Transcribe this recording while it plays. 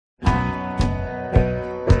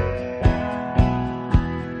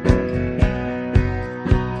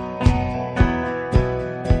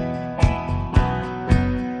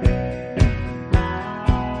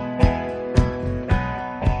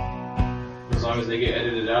as long as they get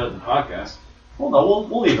edited out of the podcast. Well, no,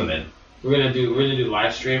 we'll leave them in. We're gonna do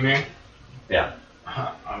live stream here. Yeah.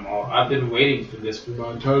 I've been waiting for this for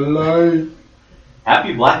my entire life.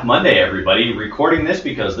 Happy Black Monday, everybody. Recording this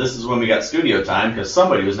because this is when we got studio time because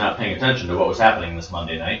somebody was not paying attention to what was happening this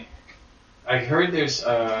Monday night. I heard there's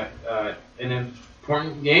an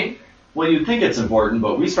important game. Well, you'd think it's important,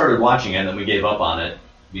 but we started watching it and then we gave up on it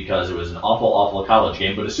because it was an awful college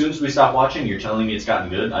game. But as soon as we stopped watching, you're telling me it's gotten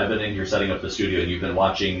good. I've been in here setting up the studio and you've been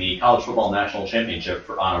watching the College Football National Championship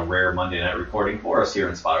on a rare Monday night recording for us here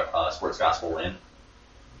in Sports Gospel Land.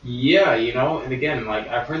 Yeah, and again,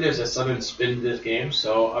 I've heard there's a southern spin to this game,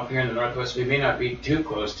 so up here in the Northwest, we may not be too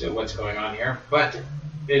close to what's going on here, but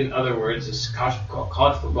in other words, this college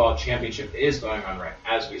football championship is going on right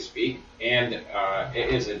as we speak, and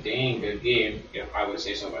it is a dang good game, if I would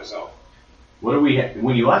say so myself.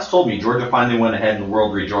 When you last told me Georgia finally went ahead and the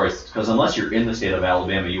world rejoiced, because unless you're in the state of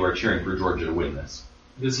Alabama, you are cheering for Georgia to win this.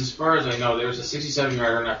 As far as I know, there was a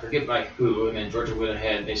 67-yarder, and I forget by who, and then Georgia went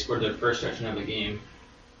ahead. They scored their first touchdown of the game.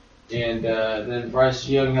 And then Bryce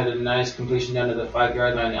Young had a nice completion down to the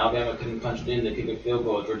 5-yard line. Alabama couldn't punch it in to kick a field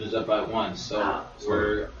goal. Georgia's up by 1. So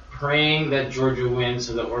we're praying that Georgia wins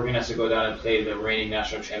so that Oregon has to go down and play the reigning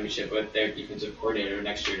national championship with their defensive coordinator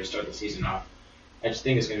next year to start the season off. I just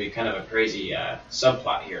think it's going to be kind of a crazy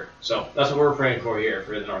subplot here. So that's what we're praying for here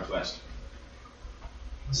for the Northwest.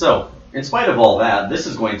 So, in spite of all that, this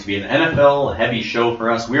is going to be an NFL-heavy show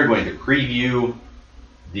for us. We're going to preview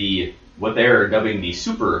what they're dubbing the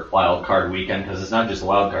Super Wild Card Weekend, because it's not just a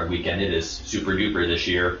Wild Card Weekend, it is super duper this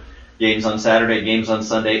year. Games on Saturday, games on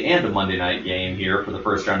Sunday, and a Monday night game here for the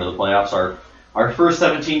first round of the playoffs. Our first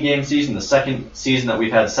 17-game season, the second season that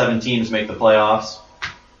we've had 7 teams make the playoffs.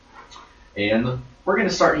 And we're going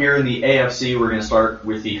to start here in the AFC. We're going to start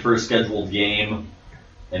with the first scheduled game,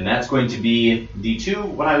 and that's going to be the two,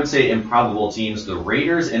 what I would say, improbable teams, the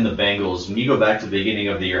Raiders and the Bengals. When you go back to the beginning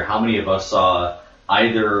of the year, how many of us saw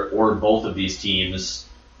either or both of these teams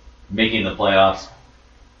making the playoffs?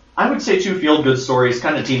 I would say two feel-good stories,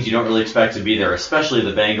 kind of teams you don't really expect to be there, especially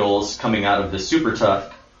the Bengals coming out of the super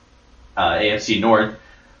tough AFC North.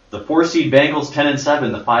 The 4-seed Bengals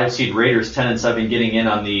 10-7, the 5-seed Raiders 10-7 getting in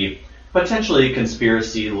on the potentially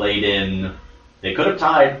conspiracy-laden. They could have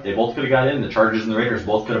tied. They both could have got in. The Chargers and the Raiders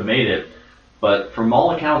both could have made it. But from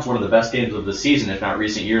all accounts, one of the best games of the season, if not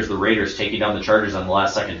recent years, the Raiders taking down the Chargers on the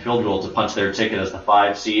last-second field goal to punch their ticket as the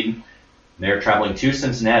 5 seed. They're traveling to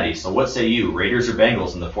Cincinnati. So what say you, Raiders or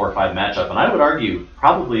Bengals in the 4-5 matchup? And I would argue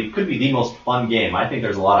probably could be the most fun game. I think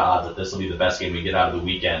there's a lot of odds that this will be the best game we get out of the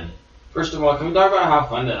weekend. First of all, can we talk about how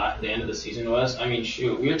fun the end of the season was? I mean,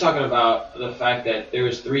 shoot, we were talking about the fact that there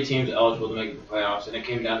was 3 teams eligible to make the playoffs, and it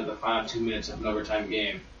came down to the final 2 minutes of an overtime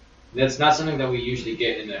game. That's not something that we usually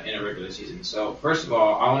get in a regular season. So, first of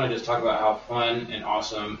all, I want to just talk about how fun and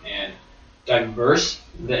awesome and diverse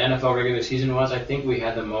the NFL regular season was. I think we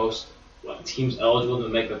had the most teams eligible to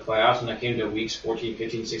make the playoffs when it came to weeks 14,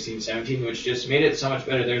 15, 16, 17, which just made it so much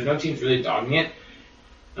better. There's no teams really dogging it.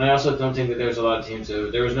 And I also don't think that there's a lot of teams.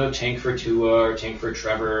 There was no tank for Tua or tank for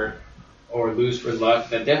Trevor or lose for luck.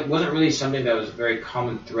 That wasn't really something that was a very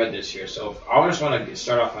common thread this year. So I just want to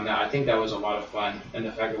start off on that. I think that was a lot of fun, and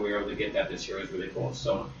the fact that we were able to get that this year was really cool.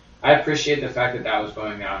 So I appreciate the fact that that was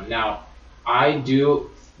going down. Now, I do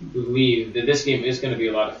believe that this game is going to be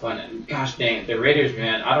a lot of fun. And gosh dang it, the Raiders,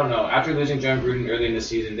 man, I don't know. After losing John Gruden early in the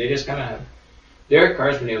season, they just kind of have – Derek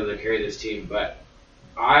Carr's been able to carry this team, but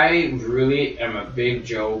I really am a big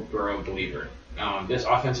Joe Burrow believer. This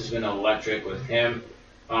offense has been electric with him.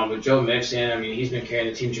 With Joe Mixon, I mean, he's been carrying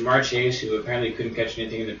the team. Jamar Chase, who apparently couldn't catch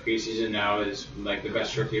anything in the preseason, now is like the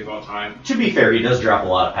best rookie of all time. To be fair, he does drop a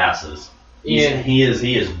lot of passes. He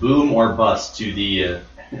is boom or bust to the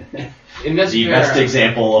best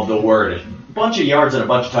example of the word. A bunch of yards and a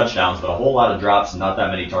bunch of touchdowns, but a whole lot of drops and not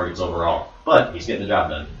that many targets overall. But he's getting the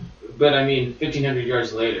job done. But I mean, 1,500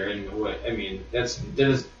 yards later, and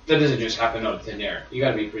that doesn't just happen out of thin air. You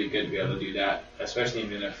got to be pretty good to be able to do that, especially in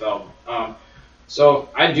the NFL. So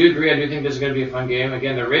I do agree. I do think this is going to be a fun game.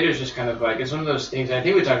 Again, the Raiders just kind of like, it's one of those things, I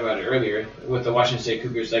think we talked about it earlier with the Washington State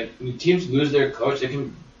Cougars, like when teams lose their coach, they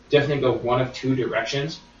can definitely go one of two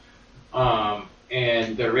directions.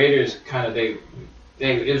 And the Raiders kind of,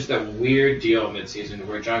 it was that weird deal midseason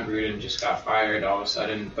where John Gruden just got fired all of a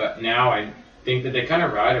sudden. But now I think that they kind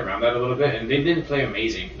of ride around that a little bit, and they didn't play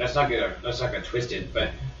amazing. Let's not get twisted,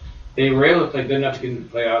 but they were able to play good enough to get into the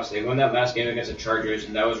playoffs. They won that last game against the Chargers,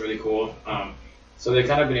 and that was really cool. So they've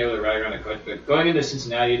kind of been able to ride around the coach. But going into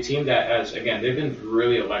Cincinnati, a team that has, again, they've been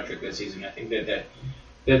really electric this season. I think that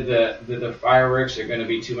the fireworks are going to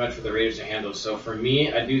be too much for the Raiders to handle. So for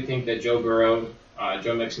me, I do think that Joe Burrow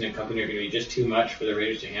Joe Mixon and company are going to be just too much for the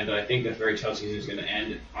Raiders to handle. I think the fairy tale season is going to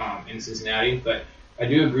end in Cincinnati, but I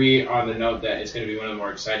do agree on the note that it's going to be one of the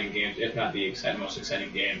more exciting games, if not the most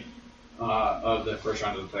exciting game of the first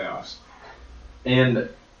round of the playoffs. And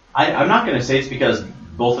I'm not going to say it's because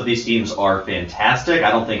both of these teams are fantastic.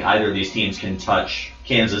 I don't think either of these teams can touch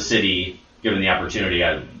Kansas City given the opportunity.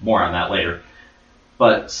 More on that later.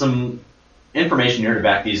 But some information here to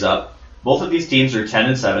back these up. Both of these teams are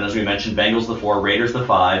 10-7, as we mentioned. Bengals the 4, Raiders the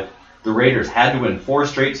 5. The Raiders had to win 4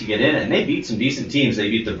 straight to get in, and they beat some decent teams. They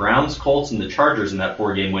beat the Browns, Colts, and the Chargers in that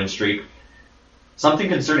 4-game win streak. Something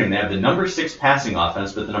concerning, they have the number 6 passing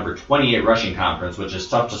offense, but the number 28 rushing conference, which is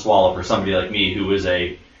tough to swallow for somebody like me who is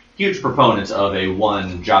a huge proponent of a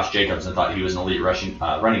one Josh Jacobs and thought he was an elite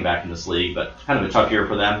running back in this league, but kind of a tough year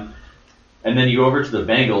for them. And then you go over to the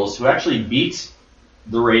Bengals, who actually beat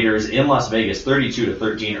the Raiders in Las Vegas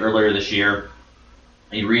 32-13 earlier this year.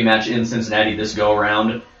 A rematch in Cincinnati this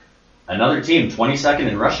go-around. Another team, 22nd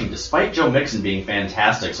in rushing, despite Joe Mixon being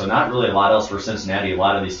fantastic. So not really a lot else for Cincinnati. A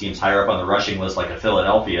lot of these teams higher up on the rushing list, like a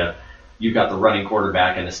Philadelphia. You've got the running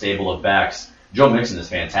quarterback and a stable of backs. Joe Mixon is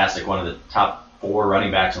fantastic, one of the top 4 running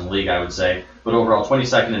backs in the league, I would say. But overall,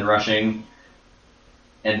 22nd in rushing.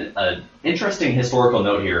 And an interesting historical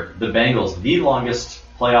note here. The Bengals, the longest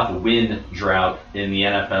playoff win drought in the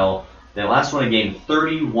NFL. They last won a game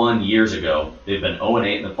 31 years ago. They've been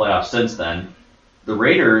 0-8 in the playoffs since then. The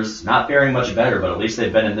Raiders, not faring much better, but at least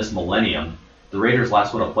they've been in this millennium. The Raiders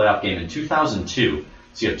last won a playoff game in 2002.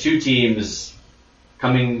 So you have 2 teams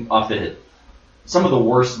coming off some of the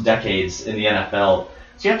worst decades in the NFL.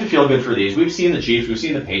 So you have to feel good for these. We've seen the Chiefs, we've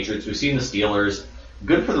seen the Patriots, we've seen the Steelers.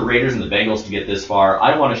 Good for the Raiders and the Bengals to get this far.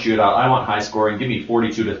 I want a shootout. I want high scoring. Give me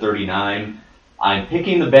 42-39. I'm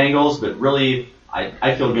picking the Bengals, but really,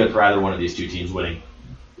 I feel good for either one of these 2 teams winning.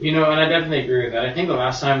 And I definitely agree with that. I think the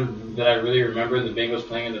last time that I really remember the Bengals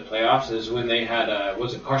playing in the playoffs is when they had,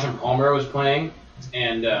 Carson Palmer was playing,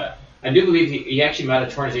 and I do believe he actually might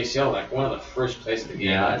have torn his ACL like one of the first plays of the game.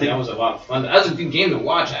 Yeah, I think that was a lot of fun. That was a good game to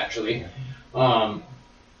watch, actually.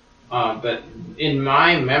 But in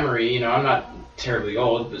my memory, I'm not terribly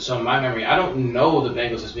old, but so in my memory, I don't know the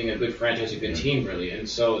Bengals as being a good franchise, a good team, really. And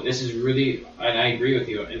so this is really, and I agree with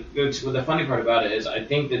you. And the funny part about it is I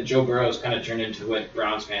think that Joe Burrow has kind of turned into what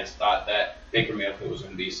Browns fans thought that Baker Mayfield was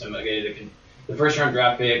going to be. Somebody that can, the first-round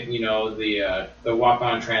draft pick, the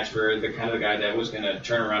walk-on transfer, the kind of the guy that was going to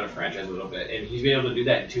turn around a franchise a little bit. And he's been able to do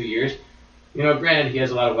that in 2 years. Granted, he has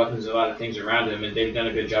a lot of weapons, a lot of things around him, and they've done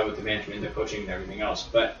a good job with the management, the coaching, and everything else.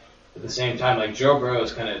 But at the same time, like Joe Burrow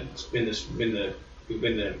has kind of been the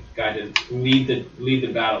guy to lead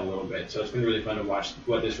the battle a little bit. So it's been really fun to watch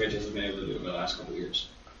what this franchise has been able to do over the last couple of years.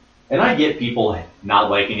 And I get people not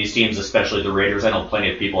liking these teams, especially the Raiders. I know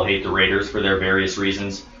plenty of people hate the Raiders for their various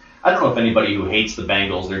reasons. I don't know if anybody who hates the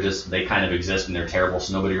Bengals, they kind of exist and they're terrible,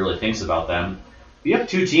 so nobody really thinks about them. But you have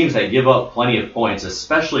 2 teams that give up plenty of points,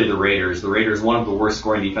 especially the Raiders. The Raiders, one of the worst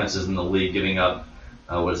scoring defenses in the league, giving up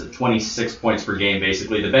 26 points per game,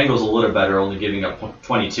 basically. The Bengals a little better, only giving up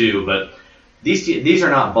 22, but these are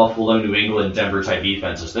not Buffalo, New England, Denver type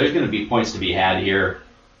defenses. There's going to be points to be had here.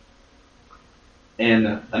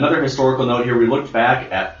 And another historical note here, we looked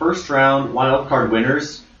back at first round wild card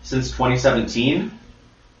winners since 2017,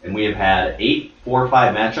 and we have had 8 4-5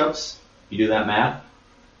 matchups. You do that math.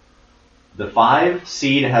 The 5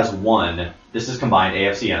 seed has won. This is combined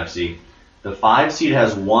AFC, NFC. The 5 seed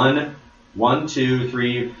has won 1, 2,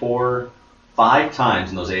 3, 4, 5 times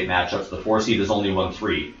in those 8 matchups. The 4 seed has only won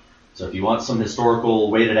 3. So if you want some historical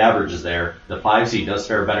weighted averages there, the 5 seed does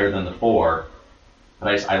fare better than the 4.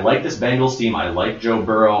 But I like this Bengals team. I like Joe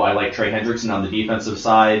Burrow. I like Trey Hendrickson on the defensive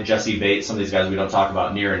side. Jesse Bates, some of these guys we don't talk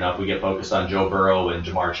about near enough. We get focused on Joe Burrow and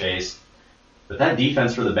Jamar Chase. But that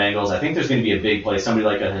defense for the Bengals, I think there's going to be a big play. Somebody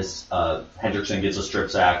like Hendrickson gets a strip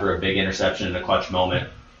sack or a big interception in a clutch moment.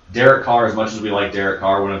 Derek Carr, as much as we like Derek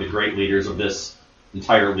Carr, one of the great leaders of this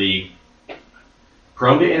entire league,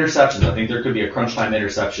 prone to interceptions. I think there could be a crunch time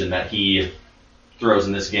interception that he throws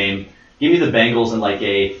in this game. Give me the Bengals in like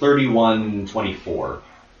a 31-24.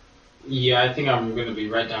 Yeah, I think I'm going to be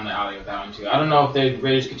right down the alley with that one too. I don't know if the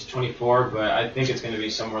Raiders get to 24, but I think it's going to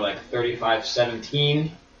be somewhere like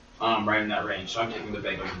 35-17, right in that range. So I'm taking the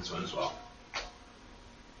Bengals in this one as well.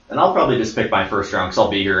 And I'll probably just pick my first round because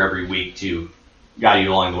I'll be here every week to guide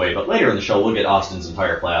you along the way. But later in the show, we'll get Austin's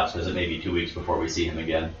entire playoffs because it may be 2 weeks before we see him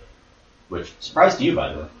again. Which, surprise to you,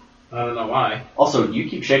 by the way. I don't know why. Also, you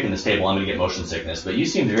keep shaking this table, I'm going to get motion sickness, but you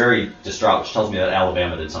seemed very distraught, which tells me that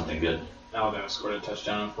Alabama did something good. Alabama scored a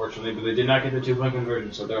touchdown, unfortunately, but they did not get the 2-point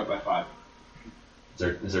conversion, so they're up by 5.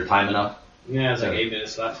 Is there time enough? Yeah, it's like 8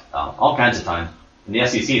 minutes left. All kinds of time. In the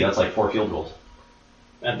SEC, that's like 4 field goals.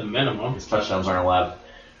 at the minimum. His touchdowns aren't allowed.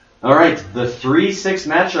 All right, the 3-6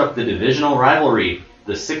 matchup, the divisional rivalry.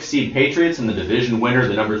 The 6 seed Patriots and the division winner,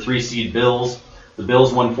 the number 3 seed Bills. The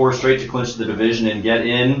Bills won 4 straight to clinch the division and get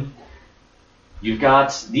in. You've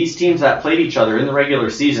got these teams that played each other in the regular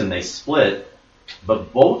season. They split,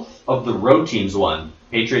 but both of the road teams won.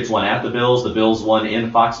 Patriots won at the Bills won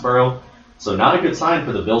in Foxborough. So not a good sign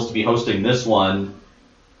for the Bills to be hosting this one.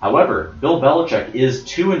 However, Bill Belichick is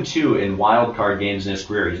 2-2 in wild card games in his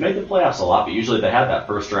career. He's made the playoffs a lot, but usually they had that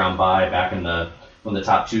first round bye back in when the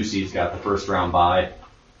top 2 seeds got the first round bye.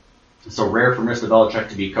 So rare for Mr. Belichick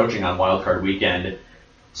to be coaching on wild card weekend.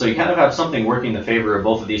 So you kind of have something working in the favor of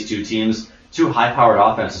both of these two teams. 2 high-powered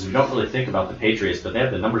offenses. We don't really think about the Patriots, but they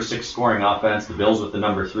have the number 6 scoring offense. The Bills with the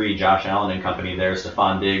number 3, Josh Allen and company there,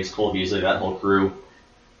 Stephon Diggs, Cole Beasley, that whole crew.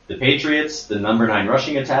 The Patriots, the number 9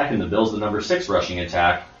 rushing attack, and the Bills, the number 6 rushing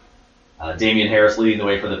attack. Damian Harris leading the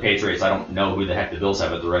way for the Patriots. I don't know who the heck the Bills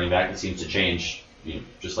have at the running back. It seems to change,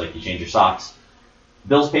 just like you change your socks.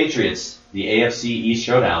 Bills-Patriots, the AFC East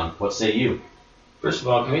Showdown. What say you? First of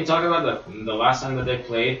all, can we talk about the last time that they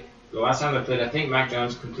played? The last time they played, I think Mac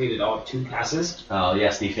Jones completed all 2 passes. Oh,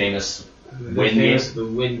 yes, the famous win game. The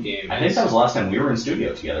win game. I think that was the last time we were in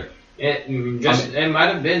studio together. It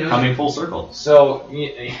might have been. Coming full circle. So,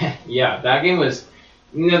 yeah, that game was...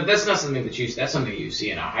 that's not something that's something you see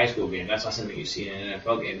in a high school game. That's not something you see in an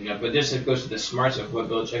NFL game. But this goes to the smarts of what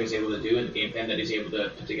Belichick is able to do and the game plan that he's able to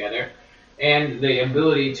put together. And the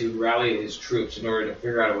ability to rally his troops in order to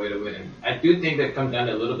figure out a way to win. And I do think that comes down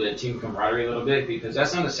to a little bit of team camaraderie, a little bit, because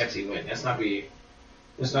that's not a sexy win. Let's not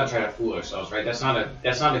try to fool ourselves, right? That's not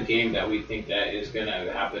a game that we think that is going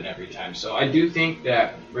to happen every time. So I do think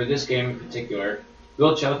that for this game in particular,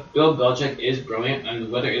 Bill Belichick is brilliant, and the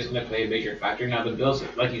weather is going to play a major factor. Now the Bills,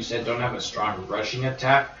 like you said, don't have a strong rushing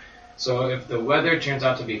attack. So if the weather turns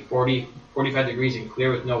out to be 45 degrees and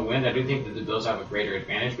clear with no wind, I do think that the Bills have a greater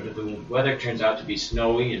advantage. But if the weather turns out to be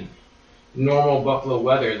snowy and normal Buffalo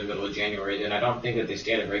weather in the middle of January, then I don't think that they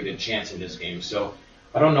stand a very good chance in this game. So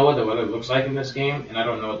I don't know what the weather looks like in this game, and I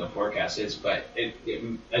don't know what the forecast is, but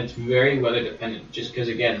it's very weather dependent. Just because,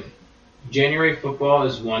 again, January football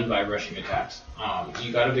is won by rushing attacks.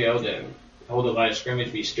 You got to be able to hold the line of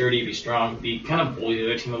scrimmage, be sturdy, be strong, be kind of bully the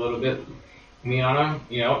other team a little bit. Lean on them,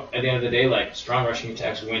 at the end of the day, like, strong rushing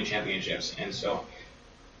attacks win championships. And so,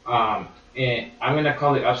 and I'm going to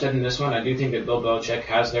call the upset in this one. I do think that Bill Belichick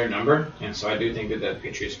has their number, and so I do think that the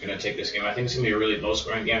Patriots are going to take this game. I think it's going to be a really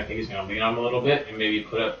low-scoring game. I think he's going to lean on them a little bit and maybe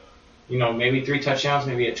put up, maybe 3 touchdowns,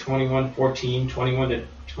 maybe a 21-14,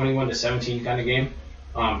 21-17 kind of game.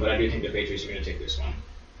 But I do think the Patriots are going to take this one.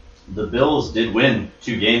 The Bills did win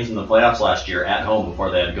 2 games in the playoffs last year at home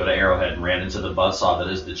before they had to go to Arrowhead and ran into the buzzsaw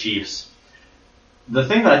that is the Chiefs. The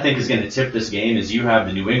thing that I think is going to tip this game is you have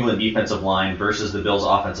the New England defensive line versus the Bills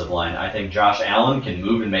offensive line. I think Josh Allen can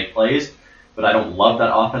move and make plays, but I don't love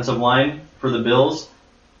that offensive line for the Bills.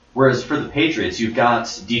 Whereas for the Patriots, you've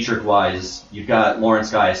got Dietrich Wise, you've got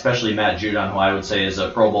Lawrence Guy, especially Matt Judon, who I would say is a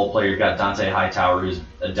Pro Bowl player. You've got Dante Hightower, who's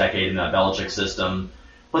a decade in that Belichick system.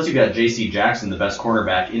 Plus you've got J.C. Jackson, the best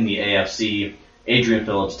cornerback in the AFC, Adrian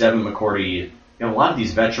Phillips, Devin McCourty. A lot of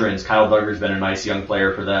these veterans. Kyle Duggar's been a nice young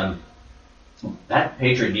player for them. That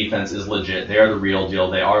Patriot defense is legit. They are the real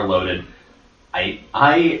deal. They are loaded. I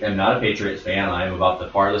am not a Patriots fan. I am about the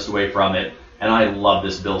farthest away from it. And I love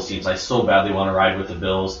this Bills team. I so badly want to ride with the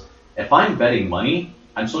Bills. If I'm betting money,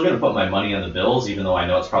 I'm still going to put my money on the Bills, even though I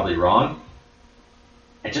know it's probably wrong.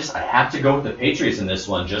 I have to go with the Patriots in this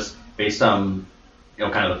one, just based on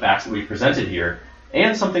kind of the facts that we've presented here.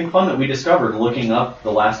 And something fun that we discovered looking up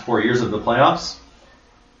the last 4 years of the playoffs.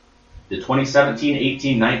 The 2017,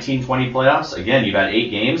 18, 19, 20 playoffs, again, you've had 8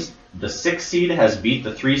 games. The 6 seed has beat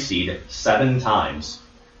the 3 seed 7 times.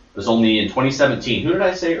 It was only in 2017. Who did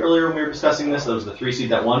I say earlier when we were discussing this? That was the 3 seed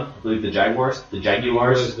that won? I believe the Jaguars? The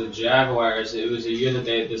Jaguars? It was the Jaguars. It was a year that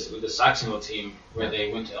with the Saxonville team, where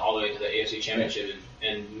they went all the way to the AFC Championship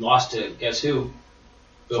and lost to, guess who?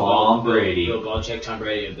 Tom Brady. Bill Belichick, Tom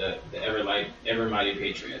Brady of the ever mighty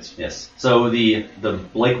Patriots. Yes. So the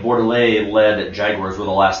Blake Bordelais-led Jaguars were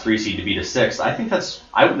the last 3 seed to beat a 6.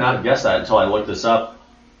 I would not have guessed that until I looked this up.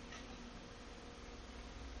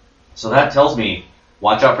 So that tells me,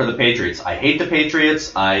 watch out for the Patriots. I hate the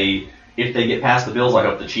Patriots. If they get past the Bills, I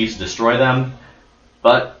hope the Chiefs destroy them.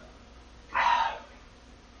 But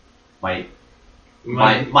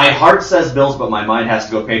my heart says Bills, but my mind has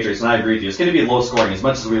to go Patriots, and I agree with you. It's going to be low scoring. As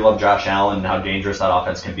much as we love Josh Allen and how dangerous that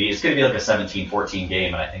offense can be, it's going to be like a 17-14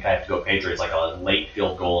 game, and I think I have to go Patriots, like a late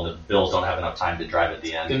field goal, and the Bills don't have enough time to drive at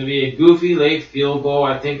the end. It's going to be a goofy late field goal.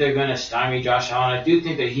 I think they're going to stymie Josh Allen. I do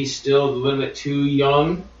think that he's still a little bit too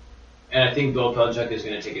young And I think Bill Belichick is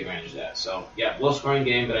going to take advantage of that. So, yeah, low-scoring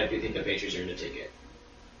game, but I do think the Patriots are going to take it.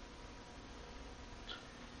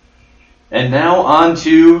 And now on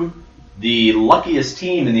to the luckiest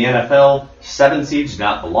team in the NFL. 7 seeds do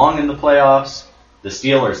not belong in the playoffs. The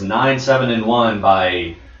Steelers 9-7-1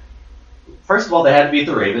 by... First of all, they had to beat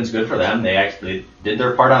the Ravens. Good for them. They actually did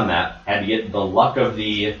their part on that. Had to get the luck of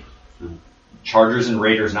the Chargers and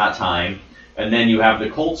Raiders not tying. And then you have the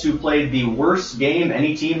Colts, who played the worst game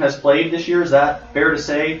any team has played this year. Is that fair to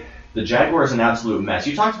say? The Jaguars, an absolute mess.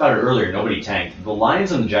 You talked about it earlier. Nobody tanked. The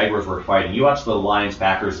Lions and the Jaguars were fighting. You watched the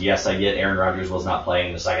Lions-Packers. Yes, I get Aaron Rodgers was not playing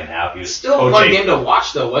in the second half. He was still a fun game to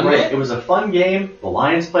watch, though, wasn't it? It was a fun game. The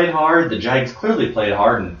Lions played hard. The Jags clearly played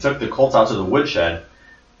hard and took the Colts out to the woodshed.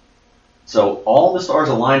 So all the stars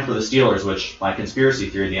aligned for the Steelers, which my conspiracy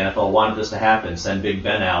theory, the NFL wanted this to happen, send Big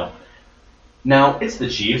Ben out. Now, it's the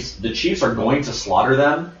Chiefs. The Chiefs are going to slaughter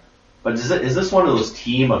them. But is this one of those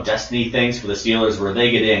team of destiny things for the Steelers where they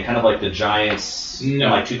get in, kind of like the Giants in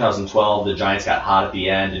like 2012, the Giants got hot at the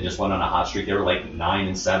end and just went on a hot streak. They were like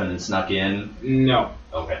 9-7 and snuck in. No.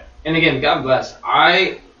 Okay. And again, God bless.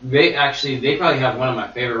 They probably have one of my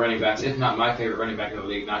favorite running backs, if not my favorite running back in the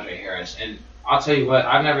league, Najee Harris. And I'll tell you what,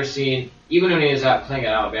 I've never seen, even when he was playing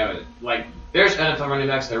at Alabama, like, there's NFL running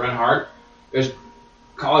backs that run hard. There's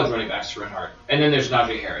college running backs to run hard. And then there's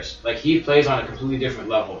Najee Harris. Like, he plays on a completely different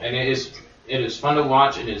level. And it is fun to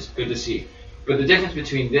watch and it's good to see. But the difference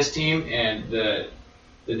between this team and the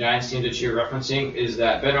Giants team that you're referencing is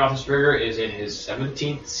that Ben Roethlisberger is in his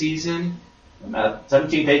 17th season. 17th,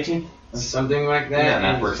 18th? Something like that. Yeah,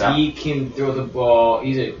 that works out. He can throw the ball.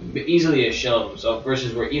 He's easily a shell of himself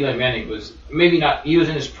versus where Eli Manning was maybe not. He was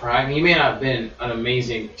in his prime. He may not have been an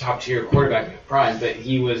amazing top-tier quarterback in his prime, but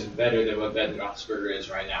he was better than what Ben Roethlisberger is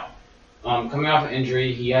right now. Coming off an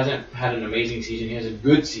injury, he hasn't had an amazing season. He has a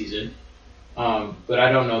good season. But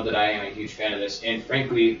I don't know that I am a huge fan of this. And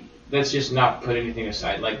frankly, let's just not put anything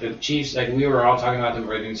aside. Like the Chiefs, like we were all talking about them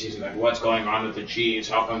early in the season, like what's going on with the Chiefs?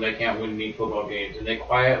 How come they can't win any football games? And they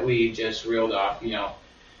quietly just reeled off,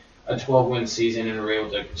 a 12-win season and were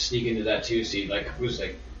able to sneak into that 2 seed. Like who's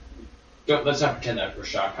like, let's not pretend that we're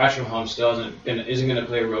shocked. Patrick Mahomes still isn't going to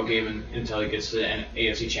play a real game until he gets to the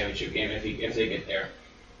AFC Championship game if they get there.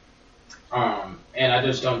 And I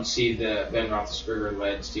just don't see the Ben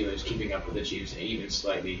Roethlisberger-led Steelers keeping up with the Chiefs even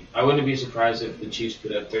slightly. I wouldn't be surprised if the Chiefs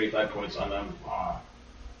put up 35 points on them.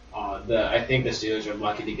 I think the Steelers are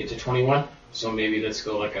lucky to get to 21, so maybe let's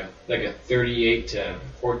go like a 38-14,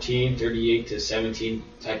 38-17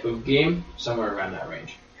 type of game, somewhere around that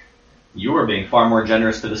range. You are being far more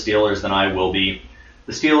generous to the Steelers than I will be.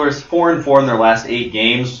 The Steelers 4-4 in their last 8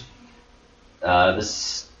 games.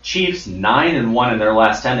 The Chiefs 9-1 in their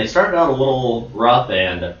last 10. They started out a little rough,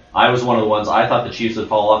 and I was one of the ones. I thought the Chiefs would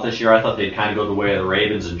fall off this year. I thought they'd kind of go the way of the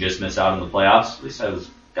Ravens and just miss out in the playoffs. At least I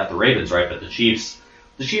got the Ravens right, but the Chiefs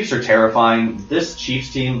are terrifying. This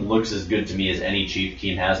Chiefs team looks as good to me as any Chiefs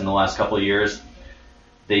team has in the last couple of years.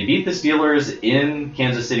 They beat the Steelers in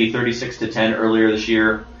Kansas City 36-10 earlier this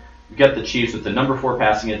year. You've got the Chiefs with the number 4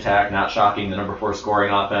 passing attack, not shocking, the number 4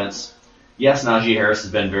 scoring offense. Yes, Najee Harris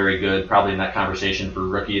has been very good, probably in that conversation for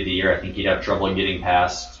Rookie of the Year. I think he'd have trouble getting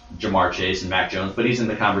past Jamar Chase and Mac Jones, but he's in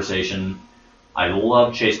the conversation. I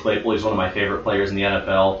love Chase Claypool. He's one of my favorite players in the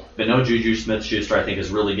NFL. But no Juju Smith-Schuster, I think, is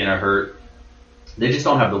really going to hurt. They just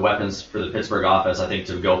don't have the weapons for the Pittsburgh offense, I think,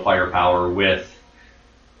 to go firepower with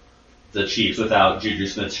the Chiefs without Juju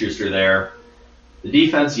Smith-Schuster there. The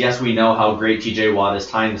defense, yes, we know how great T.J. Watt is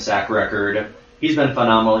tying the sack record. He's been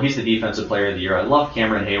phenomenal. He's the defensive player of the year. I love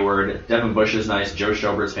Cameron Hayward. Devin Bush is nice. Joe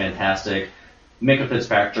Schobert's fantastic. Minka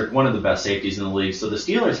Fitzpatrick, one of the best safeties in the league. So the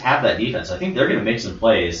Steelers have that defense. I think they're going to make some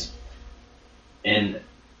plays. And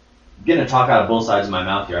I'm going to talk out of both sides of my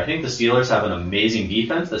mouth here. I think the Steelers have an amazing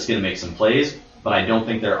defense that's going to make some plays, but I don't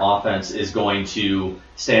think their offense is going to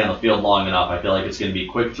stay on the field long enough. I feel like it's going to be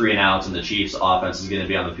quick 3-and-outs, and the Chiefs' offense is going to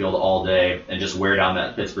be on the field all day and just wear down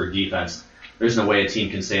that Pittsburgh defense. There's no way a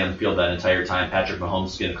team can stay on the field that entire time. Patrick Mahomes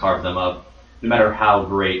is going to carve them up, no matter how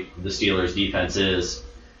great the Steelers' defense is.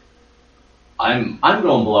 I'm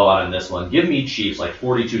going blowout in this one. Give me Chiefs like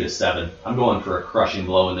 42-7. I'm going for a crushing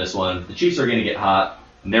blow in this one. The Chiefs are going to get hot,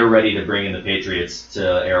 and they're ready to bring in the Patriots to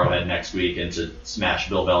Arrowhead next week and to smash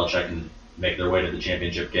Bill Belichick and make their way to the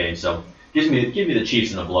championship game. So give me the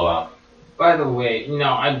Chiefs in a blowout. By the way,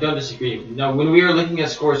 no, I don't disagree. No, when we were looking at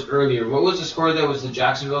scores earlier, what was the score that was the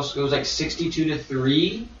Jacksonville score? It was like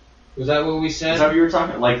 62-3? Was that what we said? Is that what you were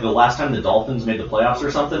talking about? Like the last time the Dolphins made the playoffs or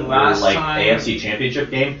something? Last or like time, AFC Championship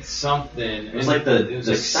game? Something. It was like the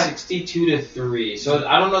 62-3. So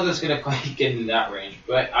I don't know if it's going to quite get in that range,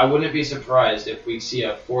 but I wouldn't be surprised if we see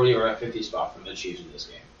a 40 or a 50 spot from the Chiefs in this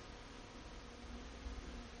game.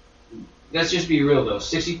 let's just be real though.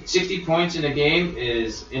 60 points in a game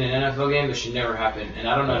is in an NFL game. That should never happen. And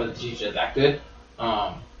I don't know that the Chiefs are that good.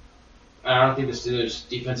 I don't think the Steelers'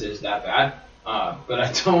 defense is that bad. But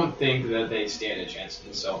I don't think that they stand a chance.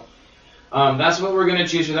 And so that's what we're gonna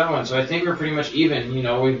choose for that one. So I think we're pretty much even. You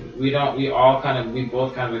know, we both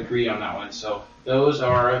kind of agree on that one. So those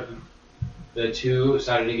are the 2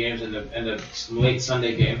 Saturday games and the late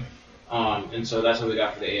Sunday game. And so that's what we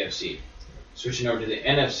got for the AFC. Switching over to the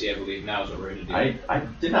NFC, I believe now is what we're going to do. I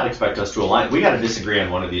did not expect us to align. We got to disagree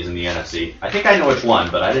on one of these in the NFC. I think I know which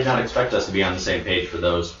one, but I did not expect us to be on the same page for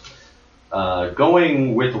those.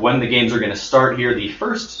 Going with when the games are going to start here, the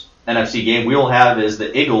first NFC game we will have is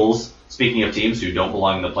the Eagles. Speaking of teams who don't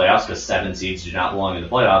belong in the playoffs, because 7 seeds do not belong in the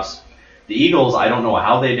playoffs, the Eagles, I don't know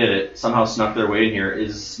how they did it, somehow snuck their way in here.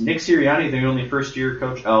 Is Nick Sirianni the only first-year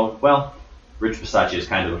coach? Oh, well, Rich Bisaccia is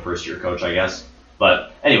kind of a first-year coach, I guess.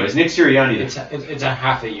 But anyways, Nick Sirianni. It's a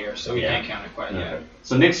half a year, so we can't count it quite yet.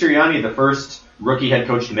 So Nick Sirianni, the first rookie head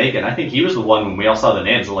coach to make it, and I think he was the one when we all saw the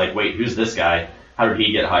names, we're like, wait, who's this guy? How did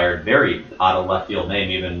he get hired? Very out of left field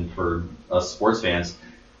name, even for us sports fans.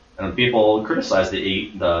 And people criticize the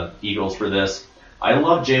Eagles for this. I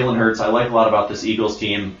love Jalen Hurts. I like a lot about this Eagles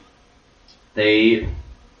team. They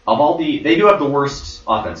do have the worst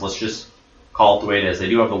offense. Let's just call it the way it is. They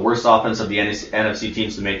do have the worst offense of the NFC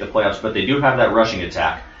teams to make the playoffs, but they do have that rushing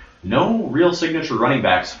attack. No real signature running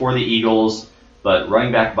backs for the Eagles, but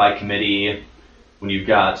running back by committee. When you've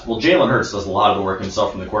got, Jalen Hurts does a lot of the work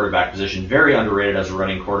himself from the quarterback position. Very underrated as a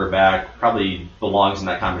running quarterback. Probably belongs in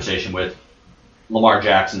that conversation with Lamar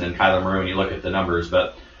Jackson and Kyler Murray when you look at the numbers.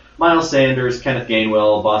 But Miles Sanders, Kenneth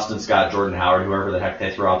Gainwell, Boston Scott, Jordan Howard, whoever the heck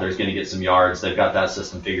they throw out there is going to get some yards. They've got that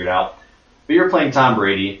system figured out. But you're playing Tom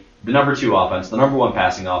Brady, the number 2 offense, the number 1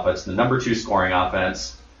 passing offense, the number 2 scoring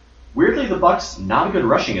offense. Weirdly, the Bucs not a good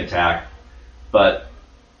rushing attack, but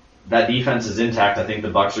that defense is intact. I think the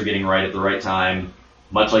Bucs are getting right at the right time,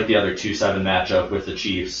 much like the other 2-7 matchup with the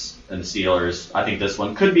Chiefs and the Steelers. I think this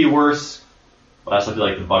one could be worse, but I also feel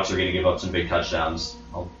like the Bucs are going to give up some big touchdowns.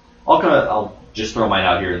 I'll just throw mine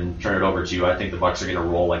out here and turn it over to you. I think the Bucs are going to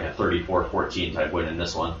roll like a 34-14 type win in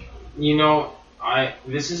this one. You know,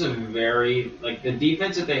 this is a very, like, the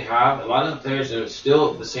defense that they have, a lot of the players are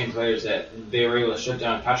still the same players that they were able to shut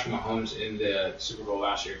down Patrick Mahomes in the Super Bowl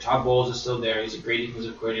last year. Todd Bowles is still there. He's a great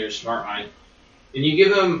defensive coordinator, smart mind. And you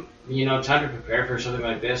give him, time to prepare for something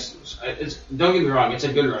like this. Don't get me wrong, it's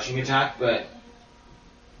a good rushing attack, but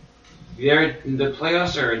the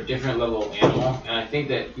playoffs are a different level of animal. And I think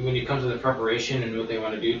that when it comes to the preparation and what they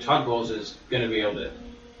want to do, Todd Bowles is going to be able to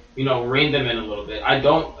rein them in a little bit. I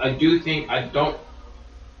don't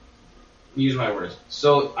use my words.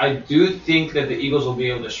 So I do think that the Eagles will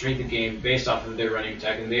be able to shrink the game based off of their running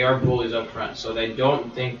attack, and they are bullies up front. So they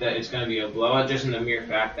don't think that it's going to be a blowout, just in the mere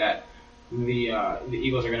fact that the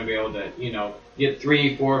Eagles are going to be able to, get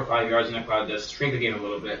 3, 4, 5 yards in the cloud, just shrink the game a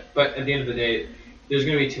little bit. But at the end of the day, there's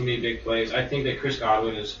going to be too many big plays. I think that Chris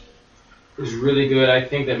Godwin is really good. I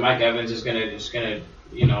think that Mike Evans is he's going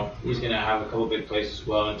to have a couple big plays as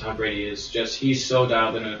well, and Tom Brady he's so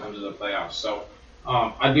dialed in when it comes to the playoffs. So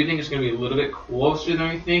I do think it's going to be a little bit closer than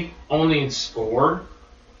we think, only in score.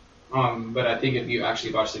 But I think if you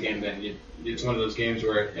actually watch the game, then it's one of those games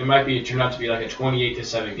where it might turn out to be like a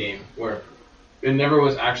 28-7 game, where it never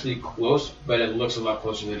was actually close, but it looks a lot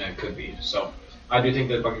closer than it could be. So I do think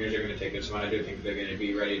the Buccaneers are going to take this one. I do think they're going to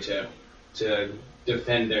be ready to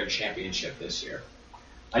defend their championship this year.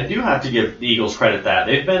 I do have to give the Eagles credit that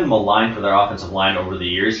they've been maligned for their offensive line over the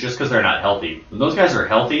years just because they're not healthy. When those guys are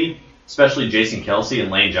healthy, especially Jason Kelce and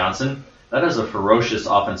Lane Johnson, that is a ferocious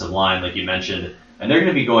offensive line, like you mentioned, and they're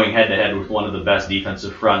going to be going head-to-head with one of the best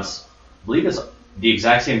defensive fronts. I believe it's the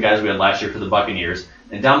exact same guys we had last year for the Buccaneers.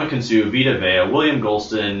 And Ndamukong Suh, Vita Vea, William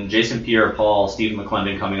Golston, Jason Pierre-Paul, Steve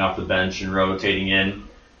McClendon coming off the bench and rotating in.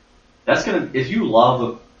 That's going to, if you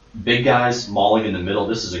love big guys mauling in the middle,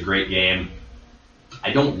 this is a great game.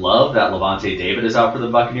 I don't love that Levante David is out for the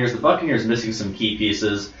Buccaneers. The Buccaneers missing some key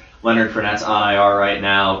pieces. Leonard Fournette's on IR right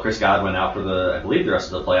now. Chris Godwin out for the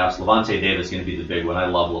rest of the playoffs. Levante David is going to be the big one. I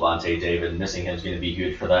love Levante David. Missing him is going to be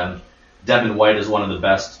huge for them. Devin White is one of the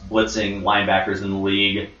best blitzing linebackers in the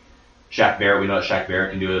league. Shaq Barrett, we know that Shaq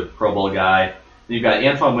Barrett can do a Pro Bowl guy. Then you've got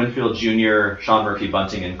Antoine Winfield Jr., Sean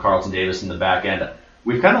Murphy-Bunting, and Carlton Davis in the back end.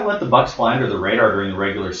 We've kind of let the Bucs fly under the radar during the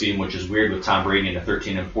regular season, which is weird with Tom Brady and a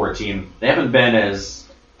 13-4 team. They haven't been as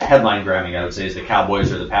headline-grabbing, I would say, as the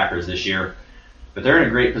Cowboys or the Packers this year. But they're in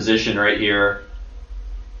a great position right here.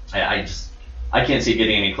 I can't see it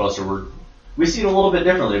getting any closer. We see it a little bit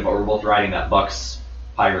differently, but we're both riding that Bucs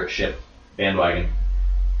pirate ship bandwagon.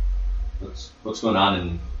 What's going on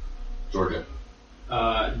in Georgia?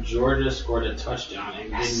 Georgia scored a touchdown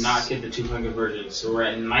and did not get the 2-point conversion. So we're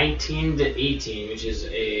at 19-18, which is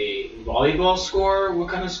a volleyball score. What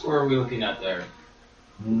kind of score are we looking at there?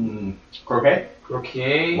 Croquet?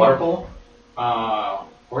 Croquet? Water polo?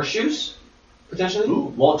 Horseshoes? Potentially?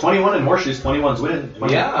 Ooh, well, 21 in horseshoes, 21's win.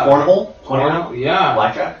 Yeah. Cornhole? 21? Yeah.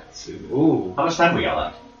 Blackjack? Ooh. How much time we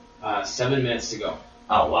got left? 7 minutes to go.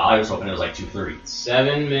 Oh, wow. I was hoping it was like 2:30.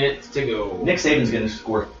 7 minutes to go. Nick Saban's going to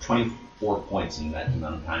score 24 points in that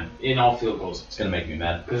amount of time. In all field goals. It's going to make me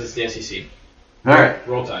mad. Because it's the SEC. All right.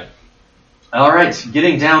 Roll Tide. All right.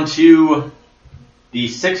 Getting down to the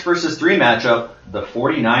 6 versus 3 matchup, the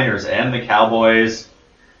 49ers and the Cowboys.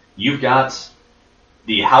 You've got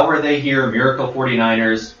the How Are They Here Miracle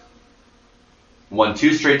 49ers. Won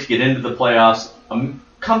 2 straight to get into the playoffs.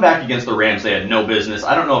 Come back against the Rams. They had no business.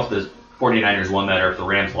 I don't know if the 49ers won that or if the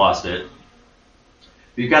Rams lost it.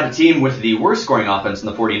 We've got a team with the worst scoring offense in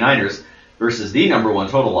the 49ers versus the number 1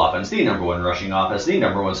 total offense, the number 1 rushing offense, the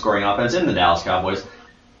number 1 scoring offense in the Dallas Cowboys.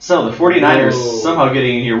 So the 49ers somehow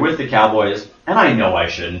getting in here with the Cowboys, and I know I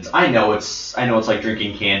shouldn't. I know it's like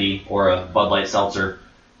drinking candy or a Bud Light seltzer,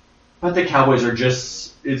 but the Cowboys are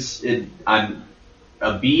just I'm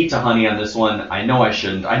a bee to honey on this one. I know I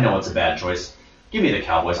shouldn't. I know it's a bad choice. Give me the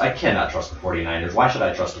Cowboys. I cannot trust the 49ers. Why should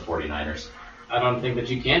I trust the 49ers? I don't think that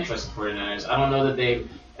you can trust the 49ers. I don't know that they've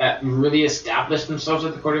really established themselves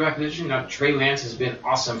at the quarterback position. Now, Trey Lance has been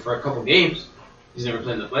awesome for a couple games. He's never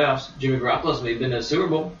played in the playoffs. Jimmy Garoppolo's maybe been to the Super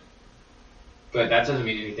Bowl, but that doesn't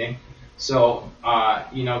mean anything. So,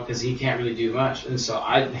 because he can't really do much. And so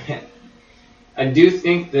I do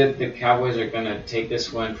think that the Cowboys are going to take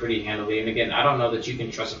this one pretty handily. And again, I don't know that you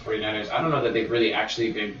can trust the 49ers. I don't know that they've really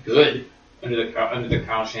actually been good under the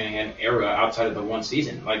Kyle Shanahan era outside of the one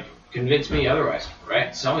season. Like, convince me otherwise,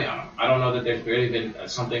 right? Sell me on them. I don't know that there's really been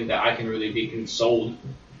something that I can really be consoled.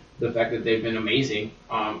 The fact that they've been amazing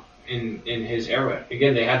in his era.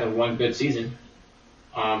 Again, they had the one good season,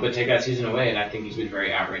 but take that season away, and I think he's been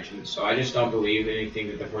very average. And so I just don't believe anything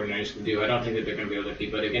that the 49ers can do. I don't think that they're going to be able to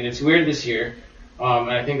keep it. Again, it's weird this year, and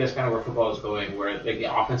I think that's kind of where football is going, where like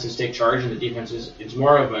the offenses take charge and the defenses. It's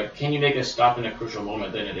more of a can you make a stop in a crucial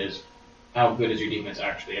moment than it is how good is your defense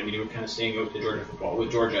actually. I mean, we're kind of seeing it with the Georgia football,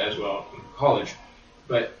 with Georgia as well in college,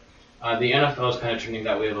 but the NFL is kind of turning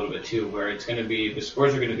that way a little bit too, where it's going to be the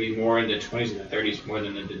scores are going to be more in the 20s and the 30s more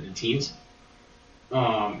than the teens.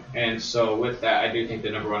 And so with that, I do think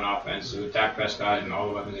the number 1 offense with Dak Prescott and all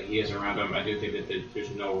the weapons that he has around him, I do think that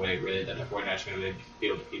there's no way really that the 49ers are going to be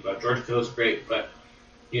able to keep up. George Kittle's great, but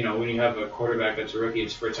when you have a quarterback that's a rookie,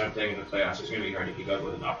 it's first time playing in the playoffs, it's going to be hard to keep up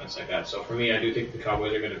with an offense like that. So for me, I do think the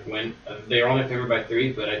Cowboys are going to win. They're only favored by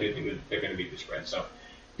 3, but I do think that they're going to beat the spread. So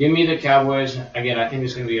give me the Cowboys. Again, I think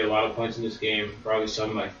there's going to be a lot of points in this game. Probably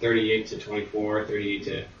something like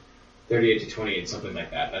 38-24, 38-28, something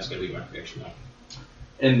like that. That's going to be my prediction, though.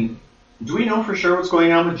 And do we know for sure what's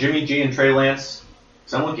going on with Jimmy G and Trey Lance?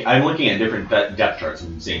 Because I'm looking at different depth charts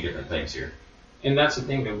and seeing different things here. And that's the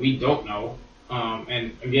thing that we don't know.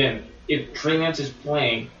 And again, if Trey Lance is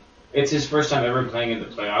playing, it's his first time ever playing in the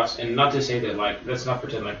playoffs. And not to say that, let's not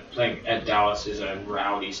pretend like playing at Dallas is a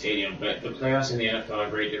rowdy stadium, but the playoffs in the NFL are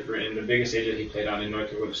very different. And the biggest stage that he played on in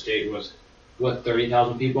North Dakota State was,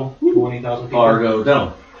 30,000 people? 20,000 people?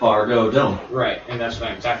 Fargo Dome. Right, and that's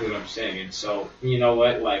exactly what I'm saying. And so, you know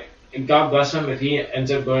what, God bless him. If he ends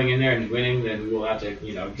up going in there and winning, then we'll have to,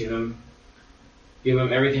 give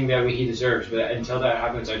him everything that he deserves. But until that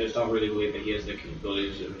happens, I just don't really believe that he has the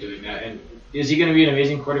capabilities of doing that. And is he going to be an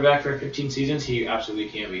amazing quarterback for 15 seasons? He absolutely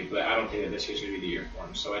can be, but I don't think that this year's going to be the year for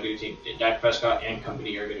him. So I do think that Dak Prescott and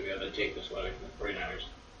company are going to be able to take this one from the 49ers.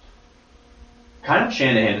 Kyle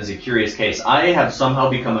Shanahan is a curious case. I have somehow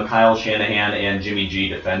become a Kyle Shanahan and Jimmy G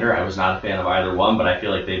defender. I was not a fan of either one, but I feel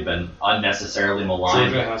like they've been unnecessarily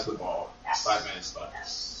maligned. Georgia has the ball. Yes. 5 minutes left.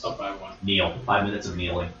 Yes. Up by 1. Kneel. 5 minutes of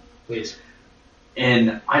kneeling. Please.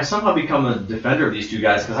 And I've somehow become a defender of these two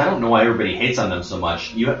guys because I don't know why everybody hates on them so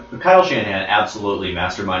much. Kyle Shanahan absolutely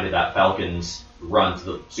masterminded that Falcons run to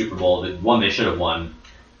the Super Bowl, the one they should have won.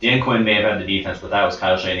 Dan Quinn may have had the defense, but that was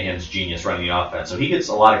Kyle Shanahan's genius running the offense. So he gets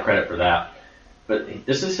a lot of credit for that. But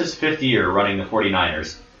this is his 5th year running the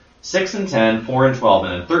 49ers. 6-10, 4-12,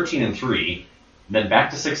 and then 13-3, and then back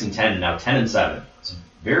to 6-10, and now 10-7. It's a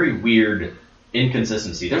very weird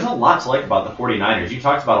inconsistency. There's a lot to like about the 49ers. You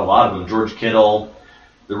talked about a lot of them. George Kittle,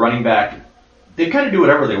 the running back. They kind of do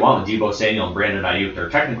whatever they want with Deebo Samuel and Brandon Ayuk. They're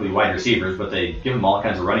technically wide receivers, but they give them all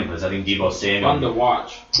kinds of running plays. I think Deebo Samuel. Fun to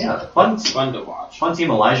watch. Yeah, fun to watch. Fun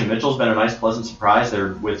team. Elijah Mitchell's been a nice, pleasant surprise.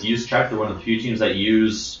 They're with Juszczyk. They're one of the few teams that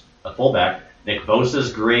use a fullback. Nick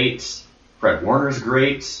Bosa's great. Fred Warner's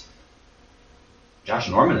great. Josh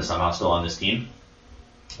Norman is somehow still on this team.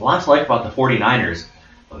 a lot to like about the 49ers.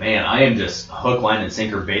 But man, I am just hook, line, and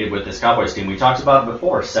sinker baited with this Cowboys team. We talked about it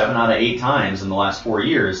before. 7 out of 8 times in the last 4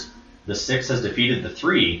 years, the 6 has defeated the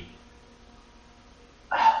 3.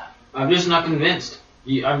 I'm just not convinced.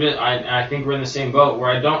 I think we're in the same boat where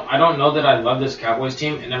I don't know that I love this Cowboys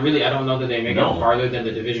team, and I don't know that they make it farther than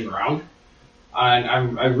the division round.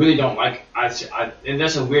 And I really don't like. And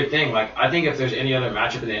that's a weird thing. Like, I think if there's any other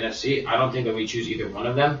matchup in the NFC, I don't think that we choose either one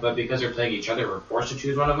of them. But because they're playing each other, we're forced to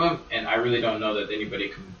choose one of them. And I really don't know that anybody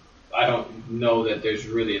can. I don't know that there's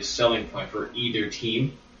really a selling point for either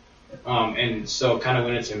team. And so kind of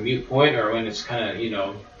when it's a mute point, or when it's kind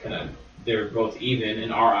of they're both even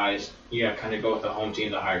in our eyes, you got to kind of go with the home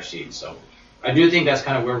team, the higher seed. So I do think that's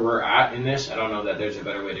kind of where we're at in this. I don't know that there's a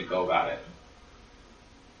better way to go about it.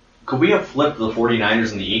 Could we have flipped the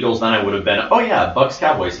 49ers and the Eagles? Then I would have been, oh yeah, Bucks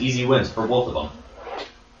Cowboys, easy wins for both of them.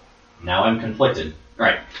 Now I'm conflicted. All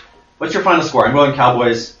right, what's your final score? I'm going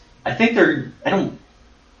Cowboys. I think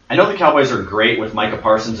I know the Cowboys are great with Micah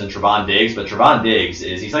Parsons and Trevon Diggs, but Trevon Diggs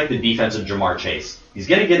he's like the defensive Jamar Chase. He's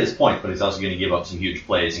going to get his points, but he's also going to give up some huge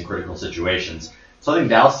plays in critical situations. So I think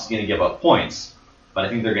Dallas is going to give up points, but I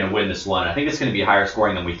think they're going to win this one. I think it's going to be higher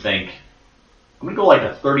scoring than we think. I'm going to go like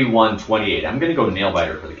a 31-28. I'm going to go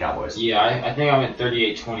nail-biter for the Cowboys. Yeah, I think I'm at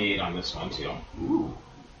 38-28 on this one, too. Ooh.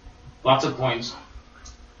 Lots of points.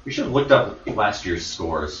 We should have looked up last year's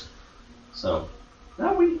scores. So,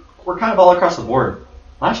 we're kind of all across the board.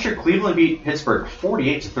 Last year, Cleveland beat Pittsburgh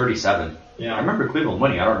 48-37. Yeah. I remember Cleveland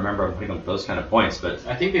winning. I don't remember them picking up those kind of points, but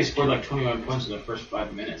I think they scored like 21 points in the first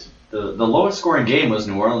 5 minutes. The lowest scoring game was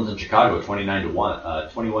New Orleans and Chicago,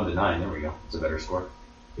 21-9. There we go. It's a better score.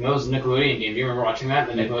 That was the Nickelodeon game. Do you remember watching that?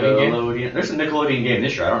 The Nickelodeon game? There's a Nickelodeon game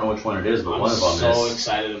this year. I don't know which one it is, but one of them is. I'm so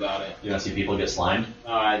excited about it. You want to see people get slimed?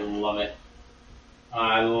 Oh, I love it.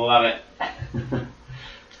 I love it.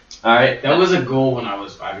 All right. That was a goal when I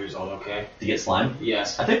was 5 years old, okay? To get slimed?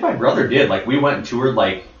 Yes. I think my brother did. Like, we went and toured,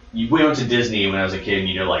 we went to Disney when I was a kid, and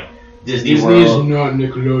Disney World. Disney is not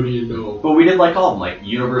Nickelodeon, though. But we did all of them, like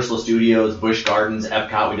Universal Studios, Busch Gardens,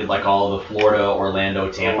 Epcot. We did all of the Florida,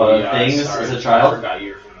 Orlando, Tampa things as a child. I forgot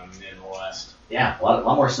you were from the Midwest. Yeah, a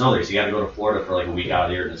lot more snow there, so you got to go to Florida for a week out of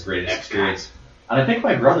the year, and it's a great experience. And I think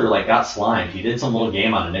my brother got slimed. He did some little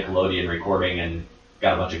game on a Nickelodeon recording and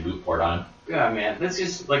got a bunch of goop poured on him. Yeah, man, that's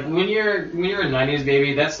just when you're a '90s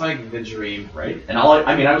baby, that's the dream, right? And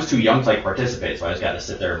I was too young to participate, so I just got to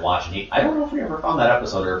sit there and watch. And I don't know if we ever found that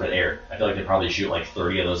episode or if it aired. I feel like they probably shoot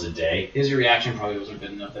 30 of those a day. His reaction probably wasn't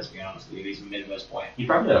good enough. Let's be honest with you. He's a Midwest boy. He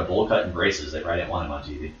probably had a bowl cut and braces. They probably didn't want him on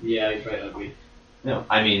TV. Yeah, he's probably ugly. No,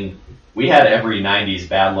 we had every '90s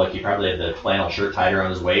bad look. He probably had the flannel shirt tied around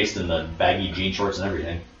his waist and the baggy jean shorts and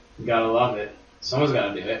everything. You gotta love it. Someone's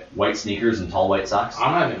got to do it. White sneakers and tall white socks.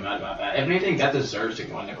 I'm not even mad about that. If anything, that deserves to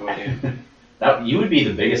go on Nickelodeon. You would be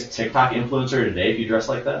the biggest TikTok influencer today if you dressed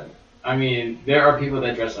like that. There are people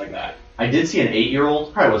that dress like that. I did see an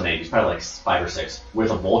 8-year-old, probably wasn't 8, he's probably 5 or 6,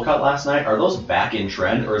 with a bowl cut last night. Are those back in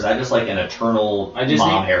trend, or is that just an eternal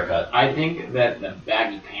mom haircut? I think that the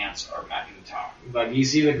baggy pants are back in town. You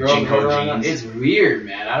see the girls jeans. It's weird,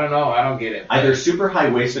 man. I don't know. I don't get it. Either super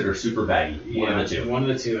high-waisted or super baggy. One of the two. One of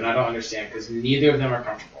the two, and I don't understand because neither of them are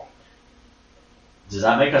comfortable. Does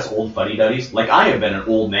that make us old fuddy-duddies? I have been an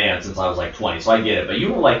old man since I was 20, so I get it. But you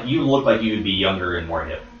look like you would be younger and more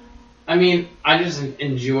hip. I just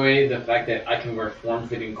enjoy the fact that I can wear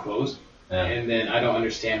form-fitting clothes, and then I don't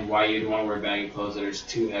understand why you'd want to wear baggy clothes that are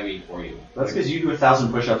too heavy for you. That's because you do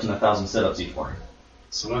 1,000 push-ups and 1,000 sit-ups each morning.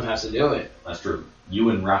 Someone has to do it. That's true. You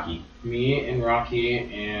and Rocky. Me and Rocky,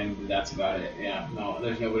 and that's about it. Yeah, no,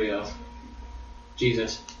 there's nobody else.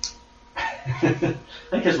 Jesus. I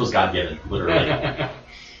think this was God-given, literally.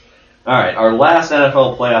 All right, our last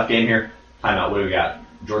NFL playoff game here. Timeout. What do we got?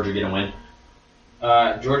 Georgia going to win?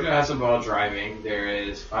 Georgia has the ball driving. There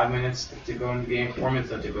is 5 minutes to go in the game, 4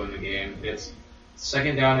 minutes left to go in the game. It's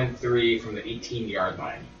 2nd down and 3 from the 18-yard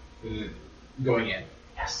line going in.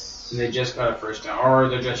 Yes. And they just got a first down, or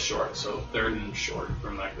they're just short, so 3rd and short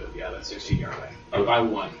from that 16-yard line. Up by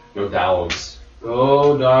 1. Go Dogs.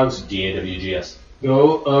 Go Dogs. DAWGS.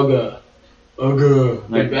 Go Uga. Uga.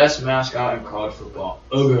 The best mascot in college football.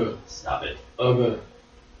 Uga. Stop it. Uga.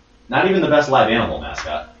 Not even the best live animal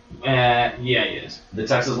mascot. Yeah, he is. The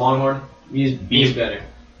Texas Longhorn? He's better.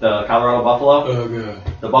 The Colorado Buffalo?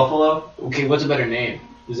 Uga. The Buffalo? Okay, what's a better name?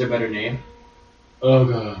 Is there a better name?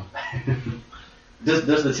 Uga.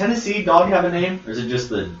 Does the Tennessee dog have a name? Or is it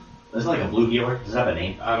just is it like a blue heeler? Does it have a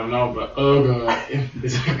name? I don't know, but Uga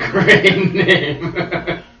is a great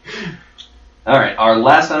name. All right, our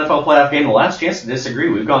last NFL playoff game, the last chance to disagree.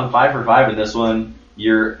 We've gone 5 for 5 in this one.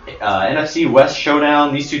 Your NFC West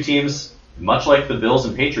showdown, these two teams, much like the Bills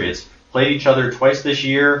and Patriots, played each other twice this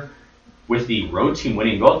year, with the road team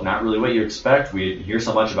winning both. Not really what you expect. We hear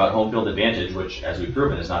so much about home field advantage, which, as we've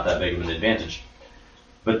proven, is not that big of an advantage.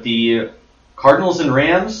 But the Cardinals and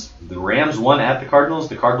Rams, the Rams won at the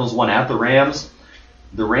Cardinals won at the Rams.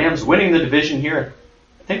 The Rams winning the division here.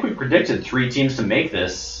 I think we predicted 3 teams to make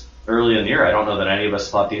this early in the year. I don't know that any of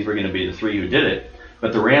us thought these were going to be the 3 who did it.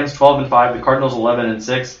 But the Rams 12-5, the Cardinals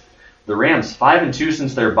 11-6. The Rams 5-2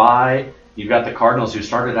 since their bye. You've got the Cardinals who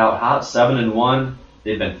started out hot 7-1.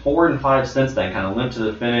 They've been 4-5 since then, kind of limped to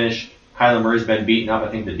the finish. Kyler Murray's been beaten up. I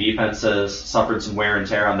think the defense has suffered some wear and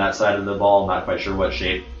tear on that side of the ball. Not quite sure what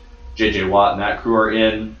shape J.J. Watt and that crew are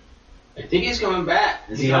in. I think he's coming back.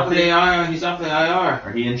 He's off the IR. He's off the IR.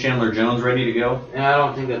 Are he and Chandler Jones ready to go? Yeah, I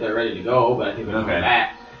don't think that they're ready to go, but I think they're coming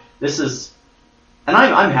back. And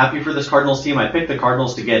I'm happy for this Cardinals team. I picked the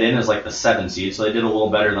Cardinals to get in as like the 7 seed, so they did a little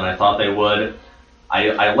better than I thought they would.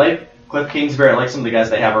 I like Cliff Kingsbury. I like some of the guys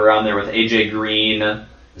they have around there with A.J. Green.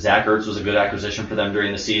 Zach Ertz was a good acquisition for them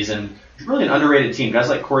during the season. It's really an underrated team. Guys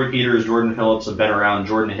like Corey Peters, Jordan Phillips have been around.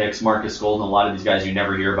 Jordan Hicks, Marcus Golden, a lot of these guys you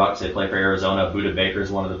never hear about because they play for Arizona. Budda Baker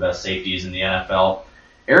is one of the best safeties in the NFL.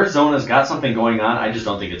 Arizona's got something going on. I just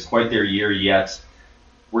don't think it's quite their year yet.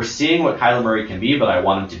 We're seeing what Kyler Murray can be, but I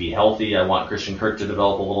want him to be healthy. I want Christian Kirk to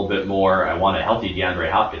develop a little bit more. I want a healthy DeAndre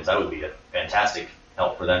Hopkins. That would be a fantastic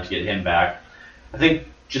help for them to get him back. I think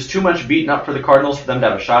just too much beaten up for the Cardinals for them to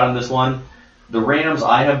have a shot on this one. The Rams,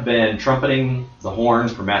 I have been trumpeting the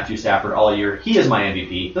horns for Matthew Stafford all year. He is my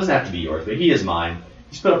MVP. Doesn't have to be yours, but he is mine.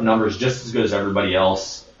 He's put up numbers just as good as everybody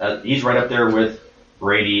else. He's right up there with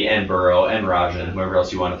Brady and Burrow and Rodgers and whoever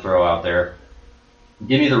else you want to throw out there.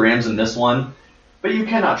 Give me the Rams in this one, but you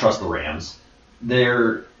cannot trust the Rams.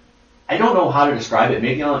 I don't know how to describe it.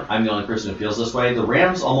 Maybe I'm the only person who feels this way. The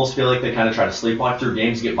Rams almost feel like they kind of try to sleepwalk through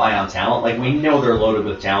games, get by on talent. Like, we know they're loaded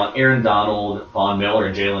with talent. Aaron Donald, Von Miller,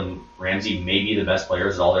 and Jalen Ramsey may be the best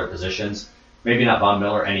players at all their positions. Maybe not Von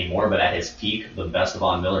Miller anymore, but at his peak, the best of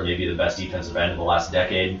Von Miller, maybe the best defensive end of the last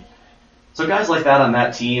decade. So guys like that on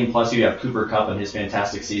that team, plus you have Cooper Kupp and his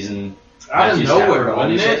fantastic season. Out of nowhere,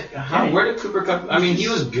 wasn't it? Where did Cooper Kupp? I mean, he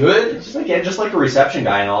was good. Just like a reception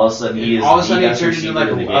guy, and all of a sudden he turned into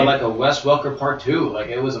like a Wes Welker Part 2. Like,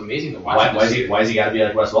 it was amazing to watch. Why is he got to be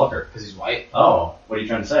like Wes Welker? Because he's white. Oh, what are you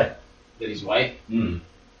trying to say? That he's white. And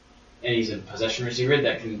he's a possession receiver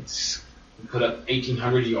that can put up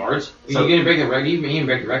 1,800 yards. So, he didn't break the record. He didn't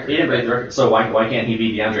break the record. So why can't he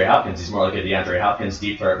be DeAndre Hopkins? He's more like a DeAndre Hopkins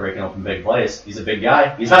deep threat breaking open big plays. He's a big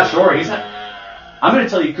guy. He's not short. He's not. I'm going to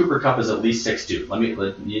tell you Cooper Kupp is at least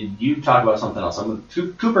 6'2". You talk about something else.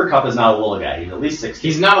 Cooper Kupp is not a little guy. He's at least 6'2".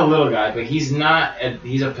 He's not a little guy, but he's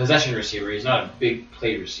a possession receiver. He's not a big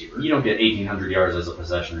play receiver. You don't get 1,800 yards as a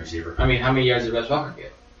possession receiver. I mean, how many yards did Wes Welker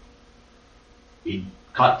get? He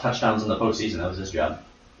caught touchdowns in the postseason. That was his job.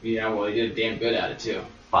 Yeah, well, he did damn good at it, too.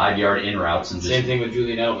 5-yard in routes. And same thing with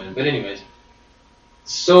Julian Edelman. But anyways.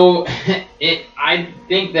 So, I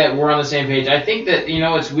think that we're on the same page. I think that,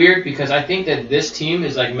 it's weird because I think that this team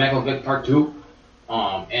is like Michael Vick Part 2.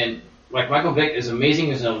 And, like, Michael Vick is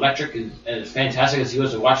amazing, as electric, and as fantastic as he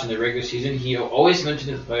was to watch in the regular season. He always limps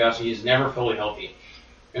into the playoffs, and he's never fully healthy.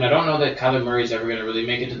 And I don't know that Kyler Murray is ever going to really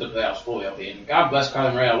make it to the playoffs fully healthy. And God bless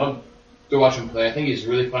Kyler Murray. I love to watch him play. I think he's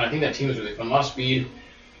really fun. I think that team is really fun. A lot of speed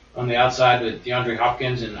on the outside with DeAndre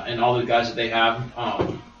Hopkins and all the guys that they have.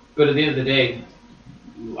 But at the end of the day,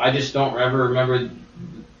 I just don't ever remember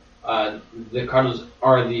the Cardinals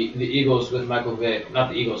or the Eagles with Michael Vick,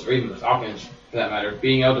 not the Eagles, or even the Falcons for that matter,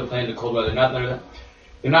 being able to play in the cold weather.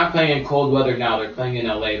 They're not playing in cold weather now. They're playing in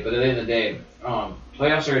LA. But at the end of the day,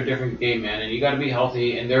 playoffs are a different game, man, and you got to be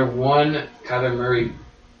healthy. And they're one Kyler Murray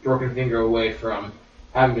broken finger away from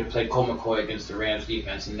having to play Colt McCoy against the Rams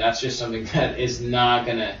defense, and that's just something that is not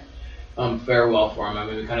gonna fare well for him. I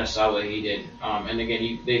mean, we kind of saw what he did. And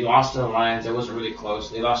again, they lost to the Lions. It wasn't really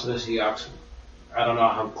close. They lost to the Seahawks. I don't know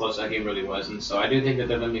how close that game really was. And so I do think that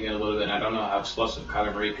they're limiting it a little bit. I don't know how explosive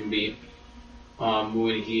Kyler Murray can be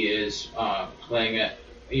when he is playing at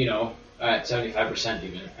 75%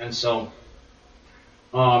 even. And so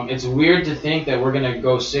it's weird to think that we're going to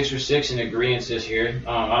go 6-6 in agreement this year.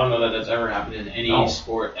 I don't know that that's ever happened in any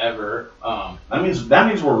sport ever. That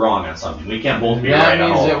means we're wrong on something. We can't both be right. That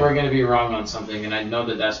means that we're going to be wrong on something, and I know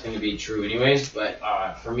that that's going to be true anyways. But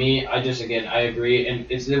for me, I agree.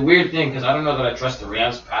 And it's the weird thing because I don't know that I trust the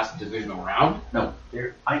Rams past the divisional round. No,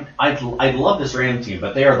 I love this Rams team,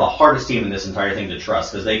 but they are the hardest team in this entire thing to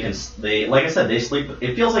trust because they like I said, they sleep.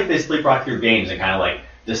 It feels like they sleepwalk through games and kind of like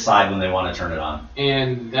decide when they want to turn it on.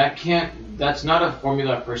 And that's not a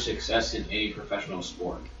formula for success in any professional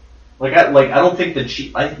sport. I don't think the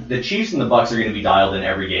Chiefs and the Bucks are going to be dialed in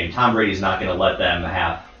every game. Tom Brady's not going to let them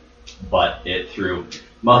half butt it through.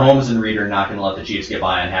 Mahomes and Reed are not going to let the Chiefs get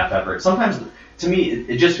by on half effort. Sometimes, to me,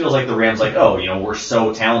 it just feels like the Rams we're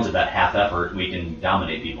so talented that half effort we can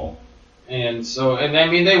dominate people. And I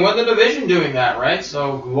mean, they won the division doing that, right?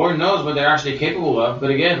 So Lord knows what they're actually capable of. But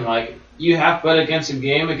again, you half bet against a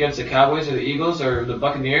game against the Cowboys or the Eagles or the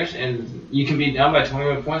Buccaneers, and you can be down by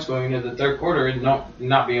 21 points going into the third quarter and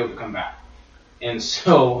not be able to come back. And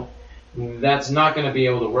so that's not going to be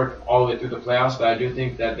able to work all the way through the playoffs, but I do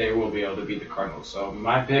think that they will be able to beat the Cardinals. So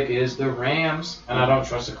my pick is the Rams, and I don't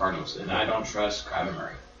trust the Cardinals, and I don't trust Kyler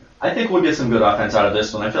Murray. I think we'll get some good offense out of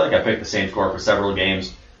this one. I feel like I picked the same score for several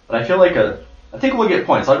games, but I think we'll get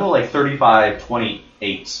points. I'll go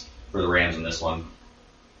 35-28 for the Rams in this one.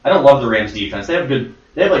 I don't love the Rams defense. They have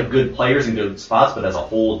good players in good spots, but as a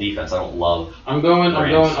whole defense, I don't love. I'm going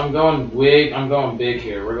big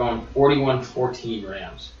here. We're going 41-14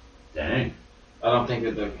 Rams. Dang. I don't think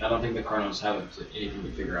the Cardinals have anything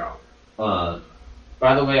to figure out.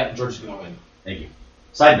 By the way, Georgia's going to win. Thank you.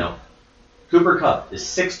 Side note, Cooper Kupp is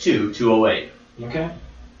 6'2", 208. Okay.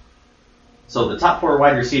 So the top 4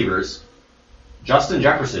 wide receivers, Justin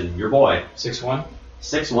Jefferson, your boy. 6'1"?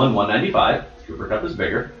 6'1", 195. Cooper Kupp is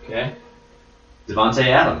bigger. Okay. Devontae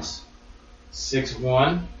Adams.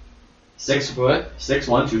 6'1". 6 foot.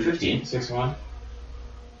 6'1", 215. 6'1".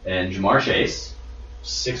 And Jamar Chase.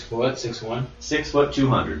 6 foot. 6'1". 6 foot,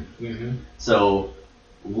 200. Mm-hmm. So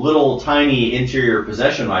little tiny interior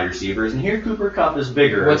possession wide receivers, and here Cooper Kupp is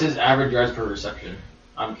bigger. What's his average yards per reception?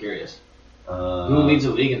 I'm curious. Who leads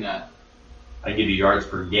the league in that? I give you yards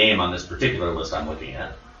per game on this particular list I'm looking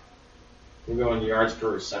at. We're going yards per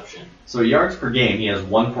reception. So yards per game, he has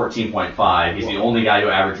 114.5. He's the only guy who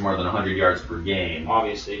averaged more than 100 yards per game.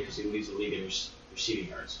 Obviously, because he leads the league in receiving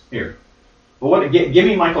yards. Here. But give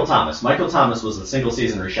me Michael Thomas. Michael Thomas was the single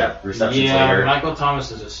season receptions leader. Michael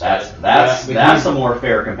Thomas is a stud. That's a more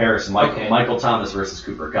fair comparison. Okay. Michael Thomas versus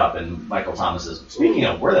Cooper Kupp, and Michael Thomas is. Speaking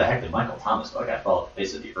of, where the heck did Michael Thomas go? That guy fell off the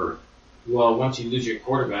face of the earth. Well, once you lose your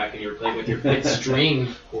quarterback and you're playing with your fifth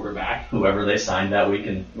string quarterback, whoever they signed that week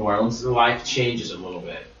in New Orleans, life changes a little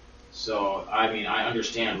bit. So, I mean, I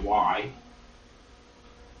understand why.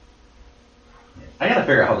 I gotta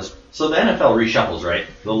figure out how this. So the NFL reshuffles, right?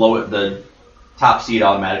 The top seed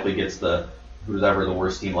automatically gets whoever the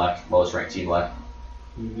worst team left, lowest ranked team left.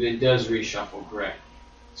 It does reshuffle, correct.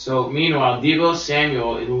 So, meanwhile, Deebo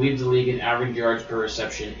Samuel leads the league in average yards per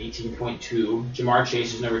reception, 18.2. Jamar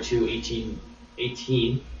Chase is number 2, 18.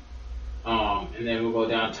 And then we'll go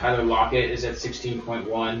down. Tyler Lockett is at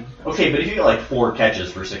 16.1. Okay, but if you get 4 catches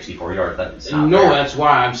for 64 yards, that's not No, fair. that's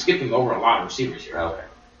why I'm skipping over a lot of receivers here. Okay.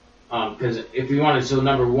 Because if we wanted, so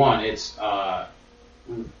number 1, it's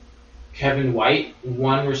Kevin White,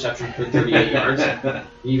 1 reception for 38 yards.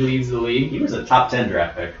 He leads the league. He was a top 10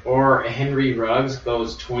 draft pick. Or Henry Ruggs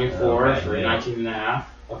goes 24 for 19.5.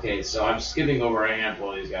 Okay, so I'm skipping over a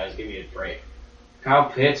handful of these guys. Give me a break. Kyle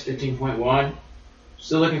Pitts, 15.1.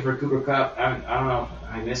 Still looking for Cooper Kupp. I don't know.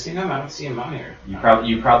 Am I missing him? I don't see him on here. You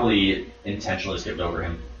probably intentionally skipped over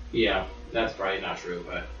him. Yeah, that's probably not true.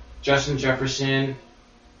 But Justin Jefferson,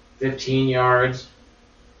 15 yards.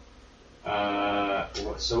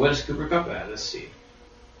 So what is Cooper Kupp at? Let's see.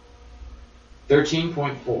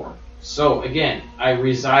 13.4. So again, I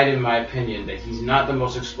reside in my opinion that he's not the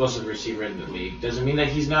most explosive receiver in the league. Doesn't mean that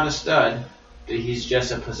he's not a stud, but he's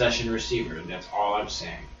just a possession receiver. That's all I'm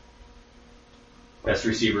saying. Best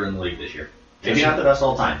receiver in the league this year. Maybe not the best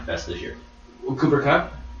all time. Best this year. Cooper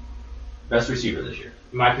Kupp? Best receiver this year.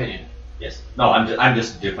 In my opinion. Yes. No, I'm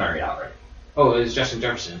just declaring it outright. Oh, it's Justin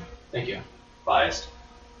Jefferson. Thank you. Biased.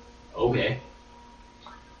 Okay.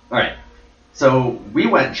 All right. So we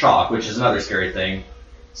went chalk, which is another scary thing.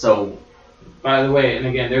 So, by the way, and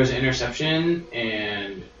again, there was an interception,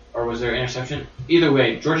 or was there an interception? Either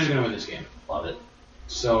way, Georgia's going to win this game. Love it.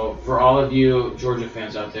 So for all of you Georgia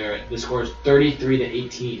fans out there, the score is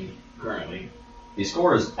 33-18 currently. The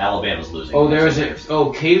score is Alabama's losing. Oh,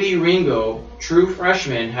 Kaylee Ringo, true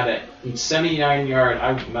freshman, had a 79-yard.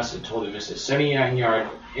 I must have told him this. 79-yard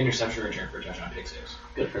interception return for a touchdown pick 6.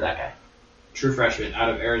 Good for that guy. True freshman out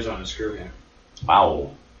of Arizona. Screw him.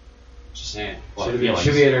 Wow. Just saying. Should be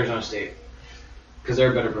at Arizona State. Because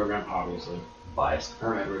they're a better program, obviously. Biased.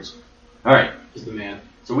 Herm Edwards. All right. He's the man.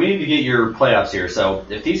 So we need to get your playoffs here. So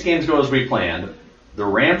if these games go as we planned, the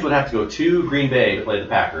Rams would have to go to Green Bay to play the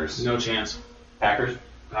Packers. No chance. Packers?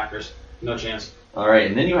 Packers. No chance. All right,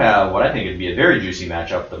 and then you have what I think would be a very juicy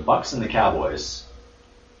matchup, the Bucks and the Cowboys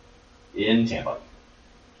in Tampa.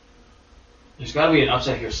 There's got to be an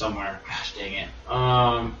upset here somewhere. Gosh dang it.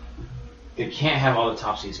 they can't have all the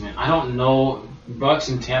top seeds, man. I don't know. Bucks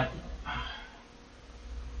and Tampa.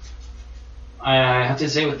 I have to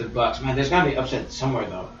say with the Bucks, man, there's got to be upset somewhere,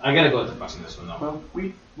 though. I got to go with the Bucks in this one, though.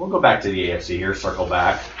 Well, we'll go back to the AFC here, circle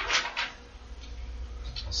back.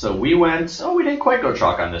 So we went, we didn't quite go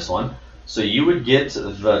chalk on this one. So you would get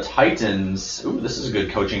the Titans. Ooh, this is a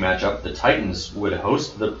good coaching matchup. The Titans would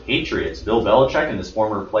host the Patriots. Bill Belichick and his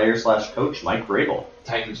former player/coach, Mike Vrabel.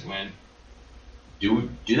 Titans win. Do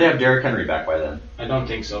they have Derrick Henry back by then? I don't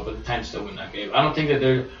think so, but the Titans still win that game. I don't think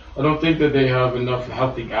that they have enough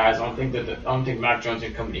healthy guys. I don't think Mac Jones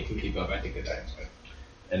and company can keep up. I think the Titans win.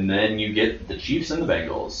 And then you get the Chiefs and the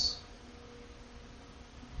Bengals.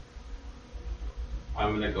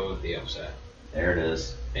 I'm gonna go with the upset. There it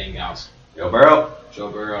is. Bengals. Joe Burrow.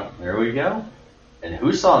 Joe Burrow. There we go. And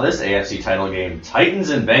who saw this AFC title game?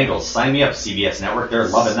 Titans and Bengals. Sign me up, CBS Network. They're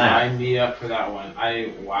loving that. Sign me up for that one.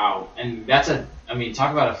 Wow. And that's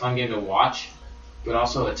talk about a fun game to watch, but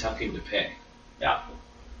also a tough game to pick. Yeah.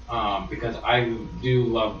 Because I do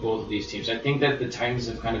love both of these teams. I think that the Titans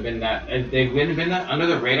have kind of been they've been that under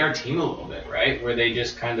the radar team a little bit, right? Where they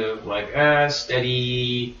just kind of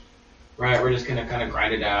steady, right? We're just going to kind of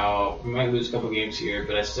grind it out. We might lose a couple games here,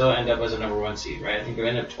 but I still end up as a number 1 seed, right? I think they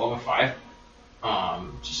end up 12-5.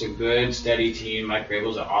 Just a good, steady team. Mike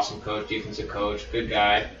Vrabel's an awesome coach, defensive coach, good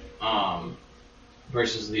guy.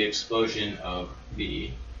 Versus the explosion of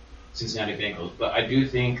the Cincinnati Bengals. But I do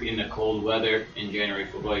think in the cold weather in January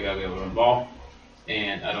football, you got to be able to run the ball.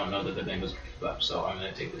 And I don't know that the Bengals can keep up, so I'm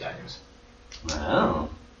going to take the Titans. Wow.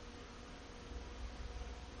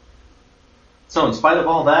 So in spite of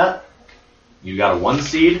all that, you got a 1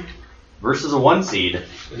 seed versus a 1 seed.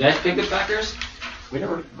 Did I pick the Packers? We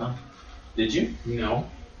never. Did you? No.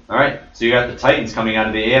 All right. So you got the Titans coming out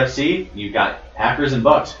of the AFC. You've got Packers and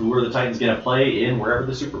Bucks. Who are the Titans going to play in wherever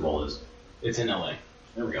the Super Bowl is? It's in LA.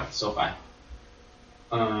 There we go. SoFi.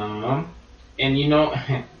 And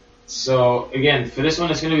so again, for this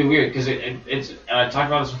one, it's going to be weird because it's I talked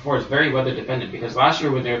about this before. It's very weather dependent because last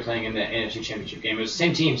year when they were playing in the NFC Championship game, it was the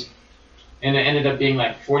same teams, and it ended up being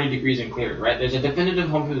like 40 degrees and clear. Right? There's a definitive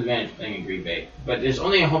home field advantage playing in Green Bay, but there's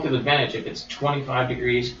only a home field advantage if it's 25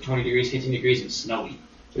 degrees, 20 degrees, 15 degrees, and snowy.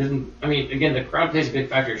 Again, the crowd plays a big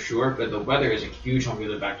factor, sure, but the weather is a huge home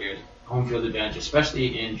field advantage,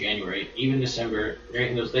 especially in January, even December. Right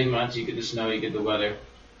in those late months, you get the snow, you get the weather.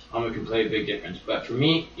 It can play a big difference. But for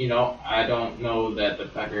me, I don't know that the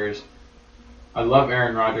Packers. I love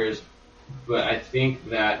Aaron Rodgers, but I think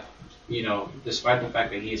that despite the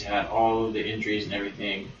fact that he's had all of the injuries and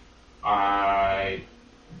everything, I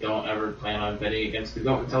don't ever plan on betting against the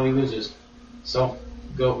GOAT until he loses. So,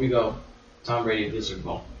 GOAT we go. Tom Brady to the Super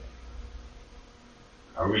Bowl.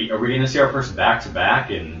 Are we going to see our first back-to-back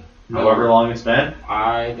in however long it's been?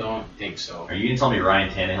 I don't think so. Are you going to tell me Ryan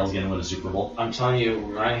Tannehill's going to win a Super Bowl? I'm telling you,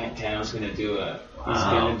 Ryan Tannehill's going to do He's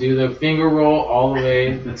going to do the finger roll all the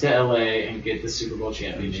way to LA and get the Super Bowl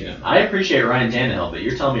championship. I appreciate Ryan Tannehill, but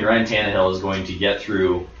you're telling me Ryan Tannehill is going to get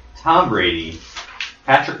through Tom Brady,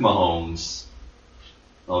 Patrick Mahomes.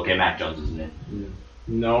 Okay, Mac Jones isn't it?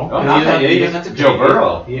 No. Oh, not that. Joe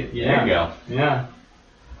Burrow. Yeah. There you go. Yeah.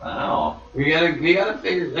 Wow. We gotta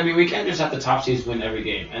figure. We can't just have the top seeds win every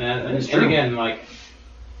game. And again,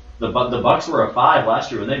 the Bucks were a 5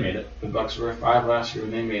 last year when they made it. The Bucks were a 5 last year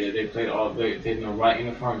when they made it. They played they had the white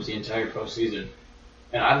uniforms the entire postseason.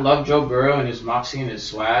 And I love Joe Burrow and his moxie and his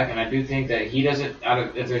swag. And I do think that he doesn't.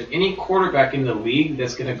 If there's any quarterback in the league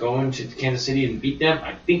that's gonna go into Kansas City and beat them,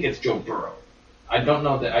 I think it's Joe Burrow. I don't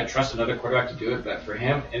know that I trust another quarterback to do it, but for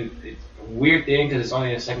him, and it's a weird thing because it's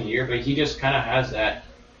only his second year, but he just kind of has that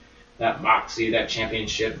moxie, that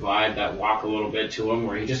championship vibe, that walk a little bit to him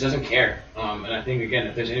where he just doesn't care. And I think, again,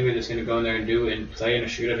 if there's anybody that's going to go in there and play in a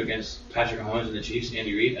shootout against Patrick Mahomes and the Chiefs and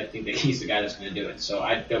Andy Reid, I think that he's the guy that's going to do it. So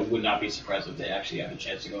I would not be surprised if they actually have a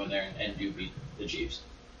chance to go in there and do beat the Chiefs.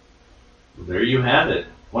 Well, there you have it.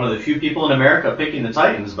 One of the few people in America picking the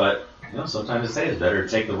Titans, but sometimes they say it's better to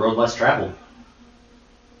take the road less traveled.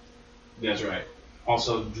 That's right.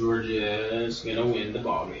 Also, Georgia's going to win the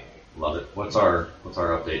ball game. Love it. What's our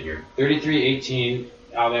update here? 33-18.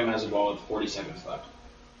 Alabama has the ball with 40 seconds left.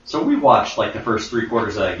 So we watched the first 3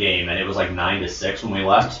 quarters of that game, and it was 9-6 when we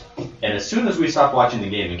left. And as soon as we stopped watching the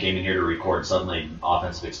game and came in here to record, suddenly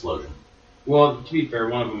offensive explosion. Well, to be fair,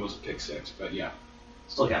 one of them was pick 6, but yeah.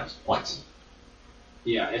 Still counts. Points.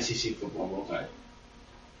 Yeah, SEC football roll tide.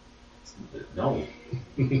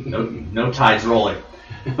 No tides rolling.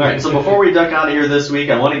 All right, so before we duck out of here this week,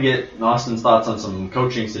 I want to get Austin's thoughts on some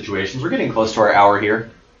coaching situations. We're getting close to our hour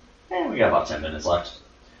here. We got about 10 minutes left.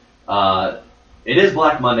 It is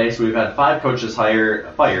Black Monday, so we've had 5 coaches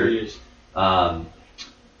fired.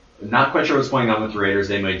 Not quite sure what's going on with the Raiders.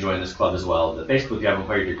 They may join this club as well. But basically, if you haven't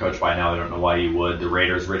fired your coach by now, I don't know why you would. The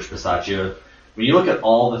Raiders, Rich Bisaccia. When you look at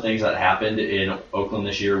all the things that happened in Oakland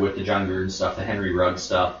this year with the John Gruden stuff, the Henry Ruggs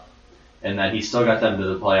stuff, and that he still got them to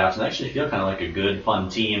the playoffs and actually feel kind of like a good, fun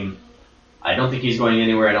team. I don't think he's going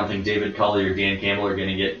anywhere. I don't think David Culley or Dan Campbell are going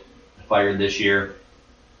to get fired this year.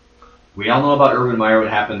 We all know about Urban Meyer, what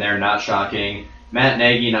happened there, not shocking. Matt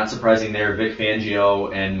Nagy, not surprising there. Vic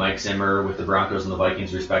Fangio and Mike Zimmer with the Broncos and the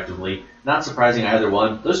Vikings, respectively. Not surprising either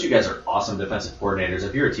one. Those two guys are awesome defensive coordinators.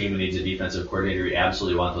 If you're a team that needs a defensive coordinator, you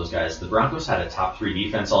absolutely want those guys. The Broncos had a top 3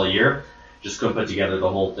 defense all year. Just couldn't put together the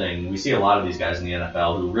whole thing. We see a lot of these guys in the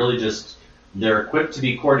NFL who really just, they're equipped to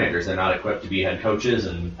be coordinators. They're not equipped to be head coaches,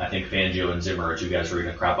 and I think Fangio and Zimmer are two guys who are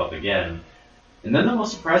going to crop up again. And then the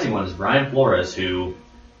most surprising one is Brian Flores, who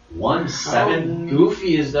won 7... How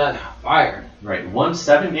goofy is that fire? Right, won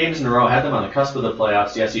 7 games in a row, had them on the cusp of the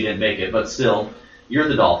playoffs. Yes, you didn't make it, but still, you're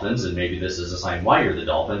the Dolphins, and maybe this is a sign why you're the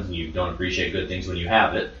Dolphins, and you don't appreciate good things when you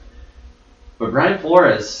have it. But Brian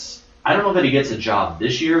Flores, I don't know that he gets a job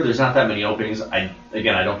this year. There's not that many openings. I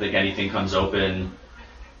don't think anything comes open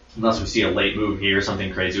unless we see a late move here,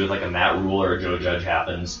 something crazy with like a Matt Rule or a Joe Judge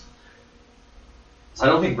happens. So I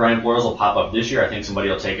don't think Brian Flores will pop up this year. I think somebody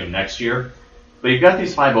will take him next year. But you've got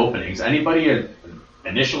these 5 openings. Anybody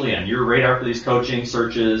initially on your radar for these coaching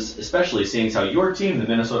searches, especially seeing how your team, the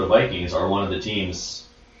Minnesota Vikings, are one of the teams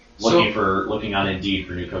looking on Indeed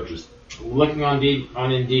for new coaches? Looking on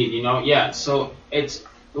Indeed, yeah. So it's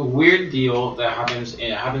a weird deal that happens.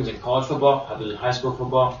 It happens in college football, happens in high school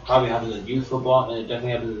football, probably happens in youth football, and it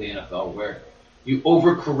definitely happens in the NFL, where you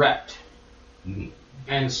overcorrect. Mm-hmm.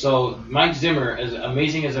 And so Mike Zimmer, as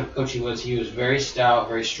amazing as a coach he was very stout,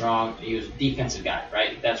 very strong. He was a defensive guy,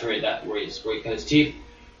 right? That's where he cut his teeth.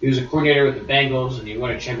 He was a coordinator with the Bengals, and he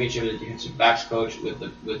won a championship as a defensive backs coach with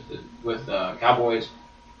the Cowboys.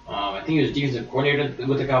 I think he was defensive coordinator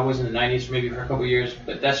with the Cowboys in the 90s, maybe for a couple of years.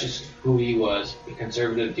 But that's just who he was, a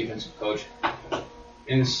conservative defensive coach.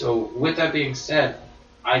 And so, with that being said,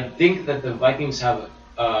 I think that the Vikings have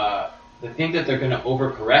they think that they're going to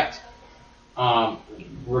overcorrect.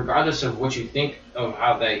 Regardless of what you think of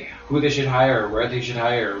who they should hire or where they should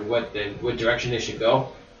hire or what direction they should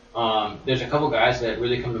go, there's a couple guys that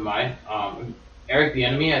really come to mind. Eric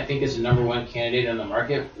Bieniemy, I think, is the number 1 candidate on the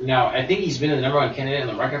market. Now, I think he's been the number 1 candidate on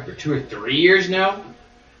the market for 2 or 3 years now.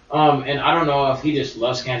 And I don't know if he just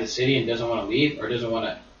loves Kansas City and doesn't want to leave or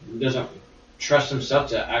doesn't trust himself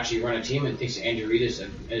to actually run a team and thinks that Andrew Reid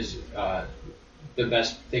is the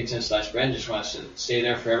best thing since sliced bread and just wants to stay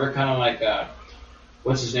there forever. Kind of like,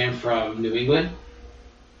 what's his name from New England?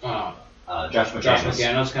 Josh McDaniels. Josh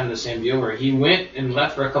McDaniels, kind of the same deal where he went and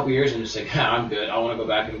left for a couple years and just like, I'm good. I want to go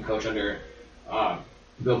back and coach under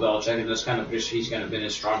Bill Belichick, and that's kind of just he's kind of been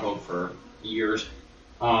his stronghold for years.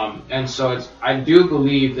 And so I do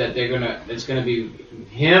believe that it's gonna be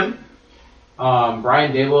him.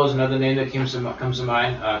 Brian Daboll is another name that comes to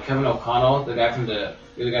mind. Kevin O'Connell, the guy from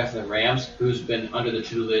the Rams, who's been under the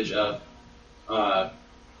tutelage of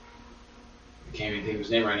I can't even think of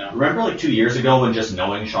his name right now. Remember like 2 years ago when just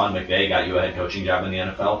knowing Sean McVay got you a head coaching job in the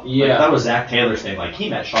NFL? Yeah. Like, that was Zach Taylor's thing. Like, he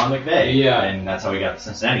met Sean McVay. Yeah. And that's how he got the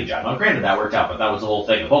Cincinnati job. Now, granted, that worked out, but that was the whole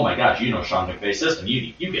thing of, oh my gosh, you know Sean McVay's system.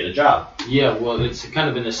 You get a job. Yeah, well, it's kind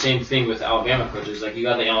of been the same thing with Alabama coaches. Like, you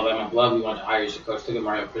got the Alabama blood, we want to hire you as a coach. Look at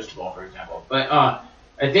Mario Cristobal, for example. But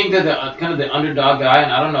I think that the kind of the underdog guy,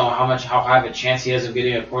 and I don't know how high of a chance he has of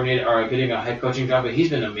getting a coordinator or getting a head coaching job, but he's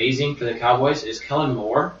been amazing for the Cowboys, is Kellen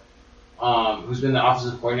Moore. Who's been the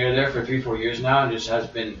offensive coordinator there for 3-4 years now and just has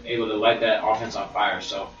been able to light that offense on fire.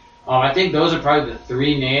 So I think those are probably the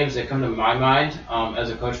 3 names that come to my mind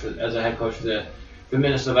as a head coach for the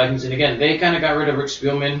Minnesota Vikings. And again, they kind of got rid of Rick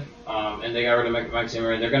Spielman and they got rid of Mike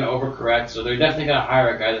Zimmer, and they're going to overcorrect. So they're definitely going to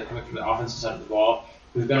hire a guy that's coming from the offensive side of the ball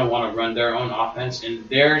who's going to want to run their own offense. And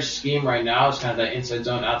their scheme right now is kind of that inside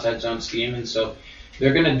zone, outside zone scheme, and so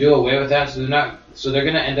they're going to do away with that. So they're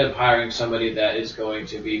going to end up hiring somebody that is going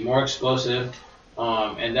to be more explosive,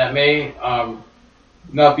 and that may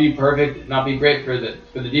not be perfect, not be great for the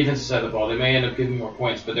defensive side of the ball. They may end up giving more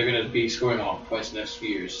points, but they're going to be scoring a lot of points in the next few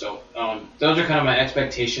years. So those are kind of my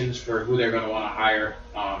expectations for who they're going to want to hire,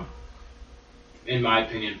 in my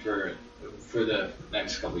opinion, for the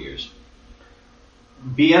next couple of years.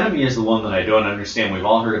 Bieniemy is the one that I don't understand. We've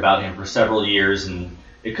all heard about him for several years, and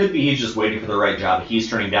it could be he's just waiting for the right job. He's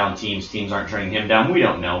turning down teams aren't turning him down. We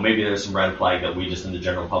don't know. Maybe there's some red flag that we just in the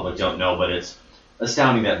general public don't know, but it's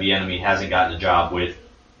astounding that Bieniemy hasn't gotten a job with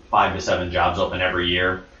 5 to 7 jobs open every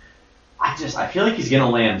year. I feel like he's going to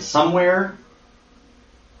land somewhere.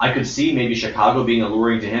 I could see maybe Chicago being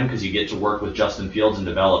alluring to him because you get to work with Justin Fields and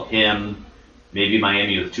develop him. Maybe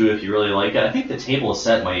Miami with Tua if you really like it. I think the table is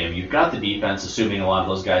set in Miami. You've got the defense, assuming a lot of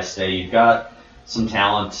those guys stay. You've got some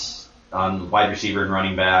talent on wide receiver and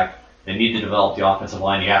running back. They need to develop the offensive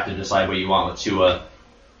line. You have to decide what you want with Tua.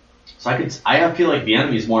 So I feel like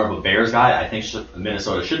Bieniemy is more of a Bears guy. I think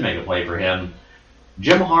Minnesota should make a play for him.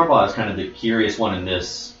 Jim Harbaugh is kind of the curious one in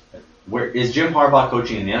this. Where is Jim Harbaugh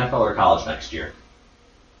coaching in the NFL or college next year?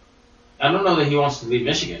 I don't know that he wants to leave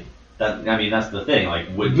Michigan. That's the thing.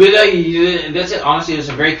 That's it. Honestly, it's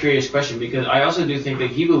a very curious question because I also do think that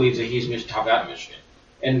he believes that he's top out of Michigan,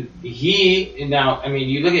 and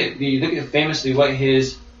you look at famously what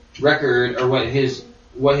his record or what his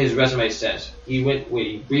resume says. He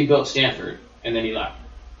rebuilt Stanford and then he left.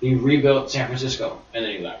 He rebuilt San Francisco and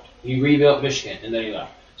then he left. He rebuilt Michigan and then he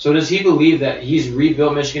left. So does he believe that he's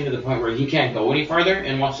rebuilt Michigan to the point where he can't go any farther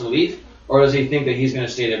and wants to leave? Or does he think that he's going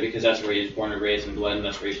to stay there because that's where he was born and raised and bled and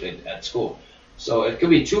that's where he played at school? So it could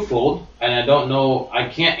be twofold, and I don't know. I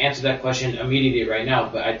can't answer that question immediately right now,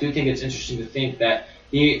 but I do think it's interesting to think that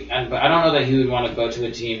but I don't know that he would want to go to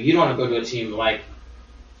a team. He'd want to go to a team like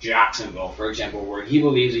Jacksonville, for example, where he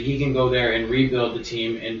believes that he can go there and rebuild the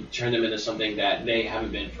team and turn them into something that they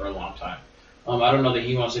haven't been for a long time. I don't know that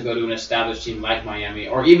he wants to go to an established team like Miami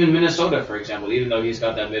or even Minnesota, for example, even though he's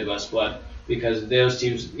got that Midwest blood. Because those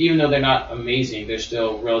teams, even though they're not amazing, they're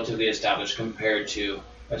still relatively established compared to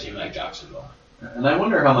a team like Jacksonville. And I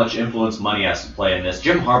wonder how much influence money has to play in this.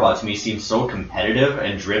 Jim Harbaugh, to me, seems so competitive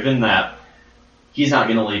and driven that he's not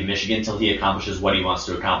going to leave Michigan until he accomplishes what he wants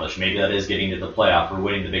to accomplish. Maybe that is getting to the playoff or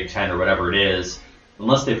winning the Big Ten or whatever it is.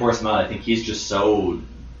 Unless they force him out, I think he's just so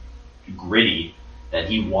gritty that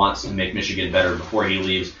he wants to make Michigan better before he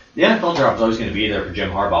leaves. The NFL job is always going to be there for Jim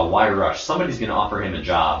Harbaugh. Why rush? Somebody's going to offer him a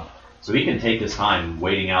job. So he can take his time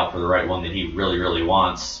waiting out for the right one that he really, really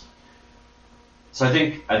wants. So I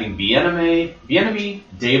think Bieniemy,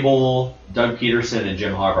 Dable, Doug Peterson, and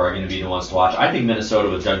Jim Harbaugh are going to be the ones to watch. I think Minnesota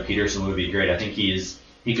with Doug Peterson would be great. I think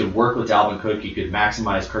he could work with Dalvin Cook. He could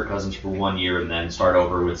maximize Kirk Cousins for 1 year and then start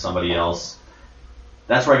over with somebody else.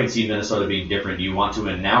 That's where I can see Minnesota being different. Do you want to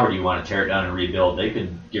win now or do you want to tear it down and rebuild? They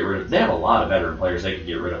have a lot of veteran players. They could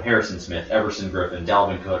get rid of Harrison Smith, Everson Griffin,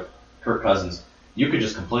 Dalvin Cook, Kirk Cousins. You could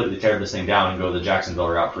just completely tear this thing down and go the Jacksonville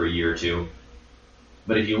route for a year or two.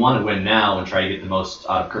 But if you want to win now and try to get the most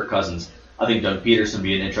out of Kirk Cousins, I think Doug Peterson would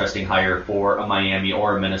be an interesting hire for a Miami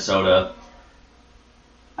or a Minnesota.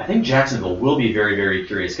 I think Jacksonville will be very, very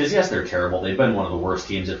curious because, yes, they're terrible. They've been one of the worst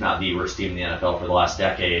teams, if not the worst team in the NFL for the last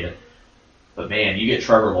decade. But, man, you get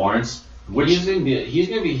Trevor Lawrence. He's going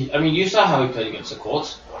to be. I mean, you saw how he played against the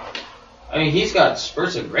Colts. I mean, he's got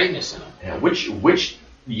spurts of greatness in him. Yeah, which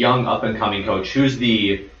young up-and-coming coach, who's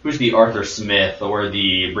the Arthur Smith or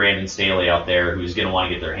the Brandon Staley out there who's going to want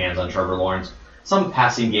to get their hands on Trevor Lawrence? Some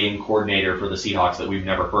passing game coordinator for the Seahawks that we've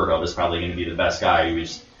never heard of is probably going to be the best guy. You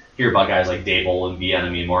just hear about guys like Dable and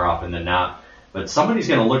Bieniemy more often than not. But somebody's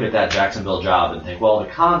going to look at that Jacksonville job and think, well, the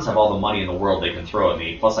Cons have all the money in the world they can throw at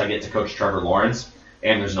me, plus I get to coach Trevor Lawrence,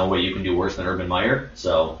 and there's no way you can do worse than Urban Meyer.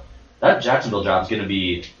 So that Jacksonville job is going to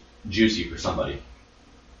be juicy for somebody.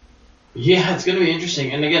 Yeah, it's going to be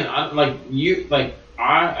interesting. And again,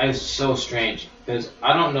 it's so strange because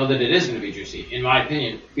I don't know that it is going to be juicy, in my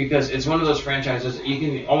opinion, because it's one of those franchises you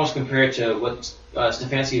can almost compare it to what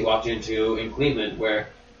Stefanski walked into in Cleveland, where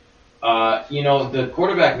the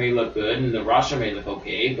quarterback may look good and the roster may look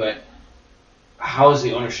okay, but how is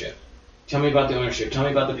the ownership? Tell me about the ownership. Tell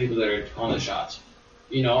me about the people that are calling the shots.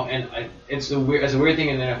 It's a weird thing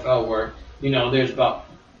in the NFL where there's about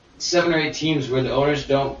 7 or 8 teams where the owners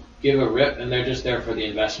don't give a rip, and they're just there for the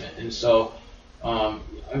investment. And so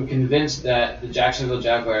I'm convinced that the Jacksonville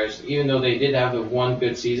Jaguars, even though they did have the one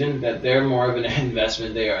good season, that they're more of an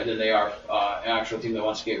investment than they are an actual team that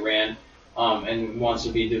wants to get ran and wants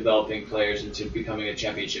to be developing players into becoming a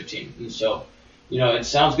championship team. And so, it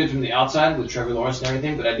sounds good from the outside with Trevor Lawrence and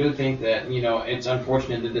everything, but I do think that, it's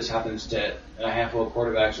unfortunate that this happens to a handful of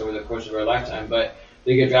quarterbacks over the course of our lifetime, but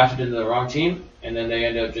they get drafted into the wrong team, and then they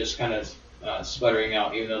end up just kind of sputtering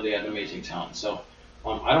out, even though they had amazing talent. So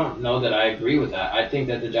I don't know that I agree with that. I think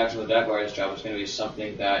that the Jacksonville Jaguars job is going to be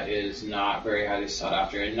something that is not very highly sought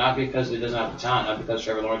after, and not because it doesn't have the talent, not because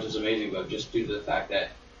Trevor Lawrence is amazing, but just due to the fact that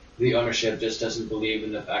the ownership just doesn't believe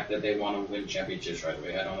in the fact that they want to win championships right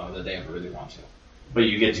away. I don't know that they ever really want to. But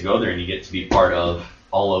you get to go there and you get to be part of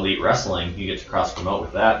All Elite Wrestling. You get to cross-promote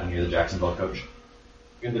with that when you're the Jacksonville coach.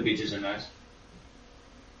 And the beaches are nice.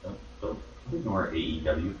 Don't ignore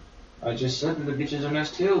AEW. I just said that the beaches are nice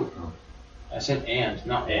too. Oh. I said and,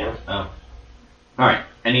 not or. Oh. All right.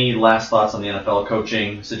 Any last thoughts on the NFL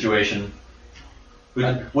coaching situation?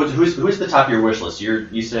 Who's the top of your wish list?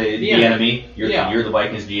 You say the enemy. You're the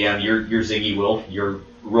Vikings GM. You're Ziggy Wolf. You're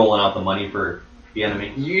rolling out the money for the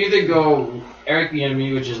enemy. You either go Eric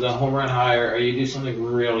Bieniemy, which is the home run hire, or you do something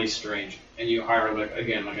really strange and you hire like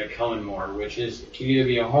a Kellen Moore, which can either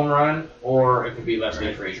be a home run or it could be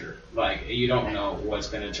Leslie Frazier. Like you don't know what's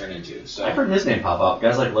going to turn into. So I've heard his name pop up.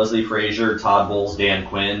 Guys like Leslie Frazier, Todd Bowles, Dan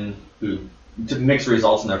Quinn, who to mix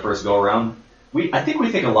results in their first go around. I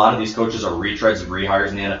think a lot of these coaches are retreads and rehires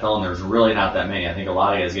in the NFL, and there's really not that many. I think a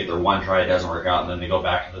lot of guys get their one try, it doesn't work out, and then they go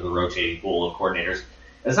back into the rotating pool of coordinators.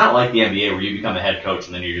 It's not like the NBA where you become a head coach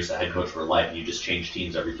and then you're just a head coach for life and you just change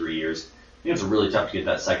teams every 3 years. I think it's really tough to get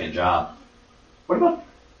that second job. What about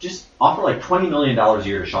just offer like $20 million a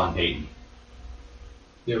year to Sean Payton?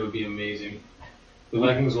 That would be amazing. The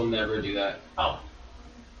Vikings will never do that. Oh.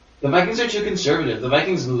 The Vikings are too conservative. The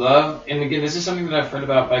Vikings love, and again, this is something that I've heard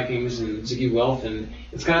about Vikings and Ziggy Wolf, and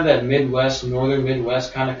it's kind of that northern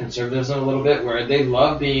Midwest kind of conservatism a little bit, where they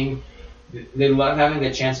love having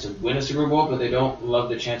the chance to win a Super Bowl, but they don't love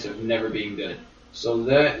the chance of never being good. So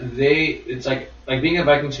it's like being a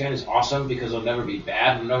Vikings fan is awesome because they'll never be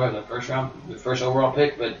bad. They'll never have the first overall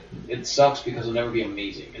pick, but it sucks because they'll never be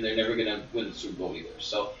amazing, and they're never going to win the Super Bowl either.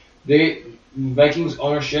 So Vikings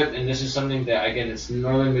ownership, and this is something that, again, it's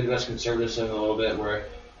northern Midwest conservatism a little bit, where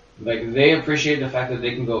like they appreciate the fact that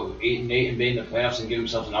they can go 8-8 and be in the playoffs and give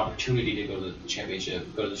themselves an opportunity to go to the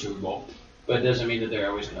championship, go to the Super Bowl. But it doesn't mean that they're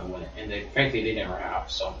always going to win it, and frankly, they never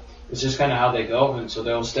have. So it's just kind of how they go, and so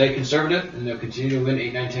they'll stay conservative, and they'll continue to win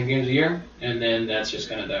 8, 9, 10 games a year, and then that's just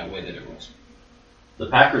kind of that way that it rolls. The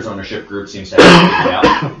Packers ownership group seems to have it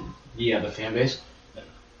figured out. Yeah, the fan base.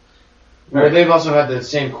 Well, they've also had the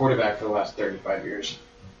same quarterback for the last 35 years.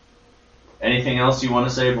 Anything else you want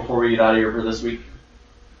to say before we get out of here for this week?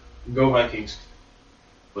 Go Vikings.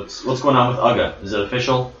 What's going on with UGA? Is it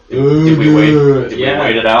official? Did we wait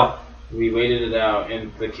it out? We waited it out,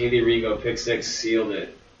 and the Kaylee Rigo pick six sealed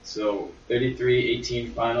it. So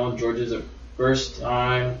 33-18 final. Georgia's the first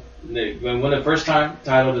time they won the first time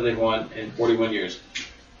title that they've won in 41 years.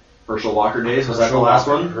 Herschel Walker days, was that the last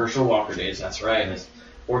one? Herschel Walker days, that's right.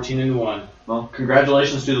 14-1. Well,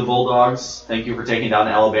 congratulations to the Bulldogs. Thank you for taking down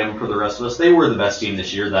Alabama for the rest of us. They were the best team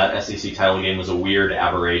this year. That SEC title game was a weird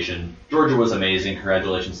aberration. Georgia was amazing.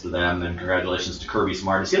 Congratulations to them, and congratulations to Kirby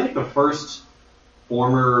Smart. Is he like the first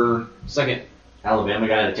second Alabama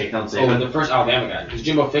guy to take down Saban? The first Alabama guy, because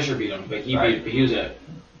Jimbo Fisher beat him, but he was at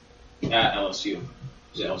LSU.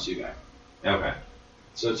 He was an LSU guy. Okay.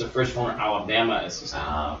 So it's the first former Alabama assistant.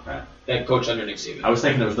 Okay. That coach under Nick Saban. I was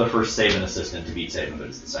thinking it was the first Saban assistant to beat Saban, but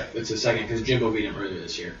it's the second. It's the second, because Jimbo beat him earlier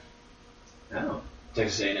this year. Oh.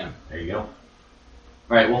 Texas A&M. There you go.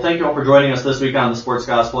 All right, well, thank you all for joining us this week on the Sports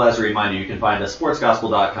Gospel. As a reminder, you can find us at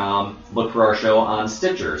sportsgospel.com. Look for our show on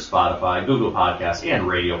Stitcher, Spotify, Google Podcasts, and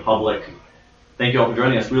Radio Public. Thank you all for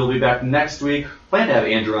joining us. We will be back next week. Plan to have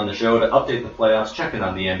Andrew on the show to update the playoffs, check in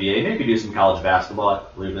on the NBA, maybe do some college basketball. I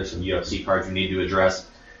believe there's some UFC cards we need to address.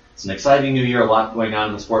 It's an exciting new year, a lot going on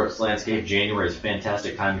in the sports landscape. January is a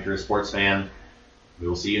fantastic time if you're a sports fan. We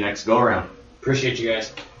will see you next go-around. Appreciate you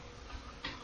guys.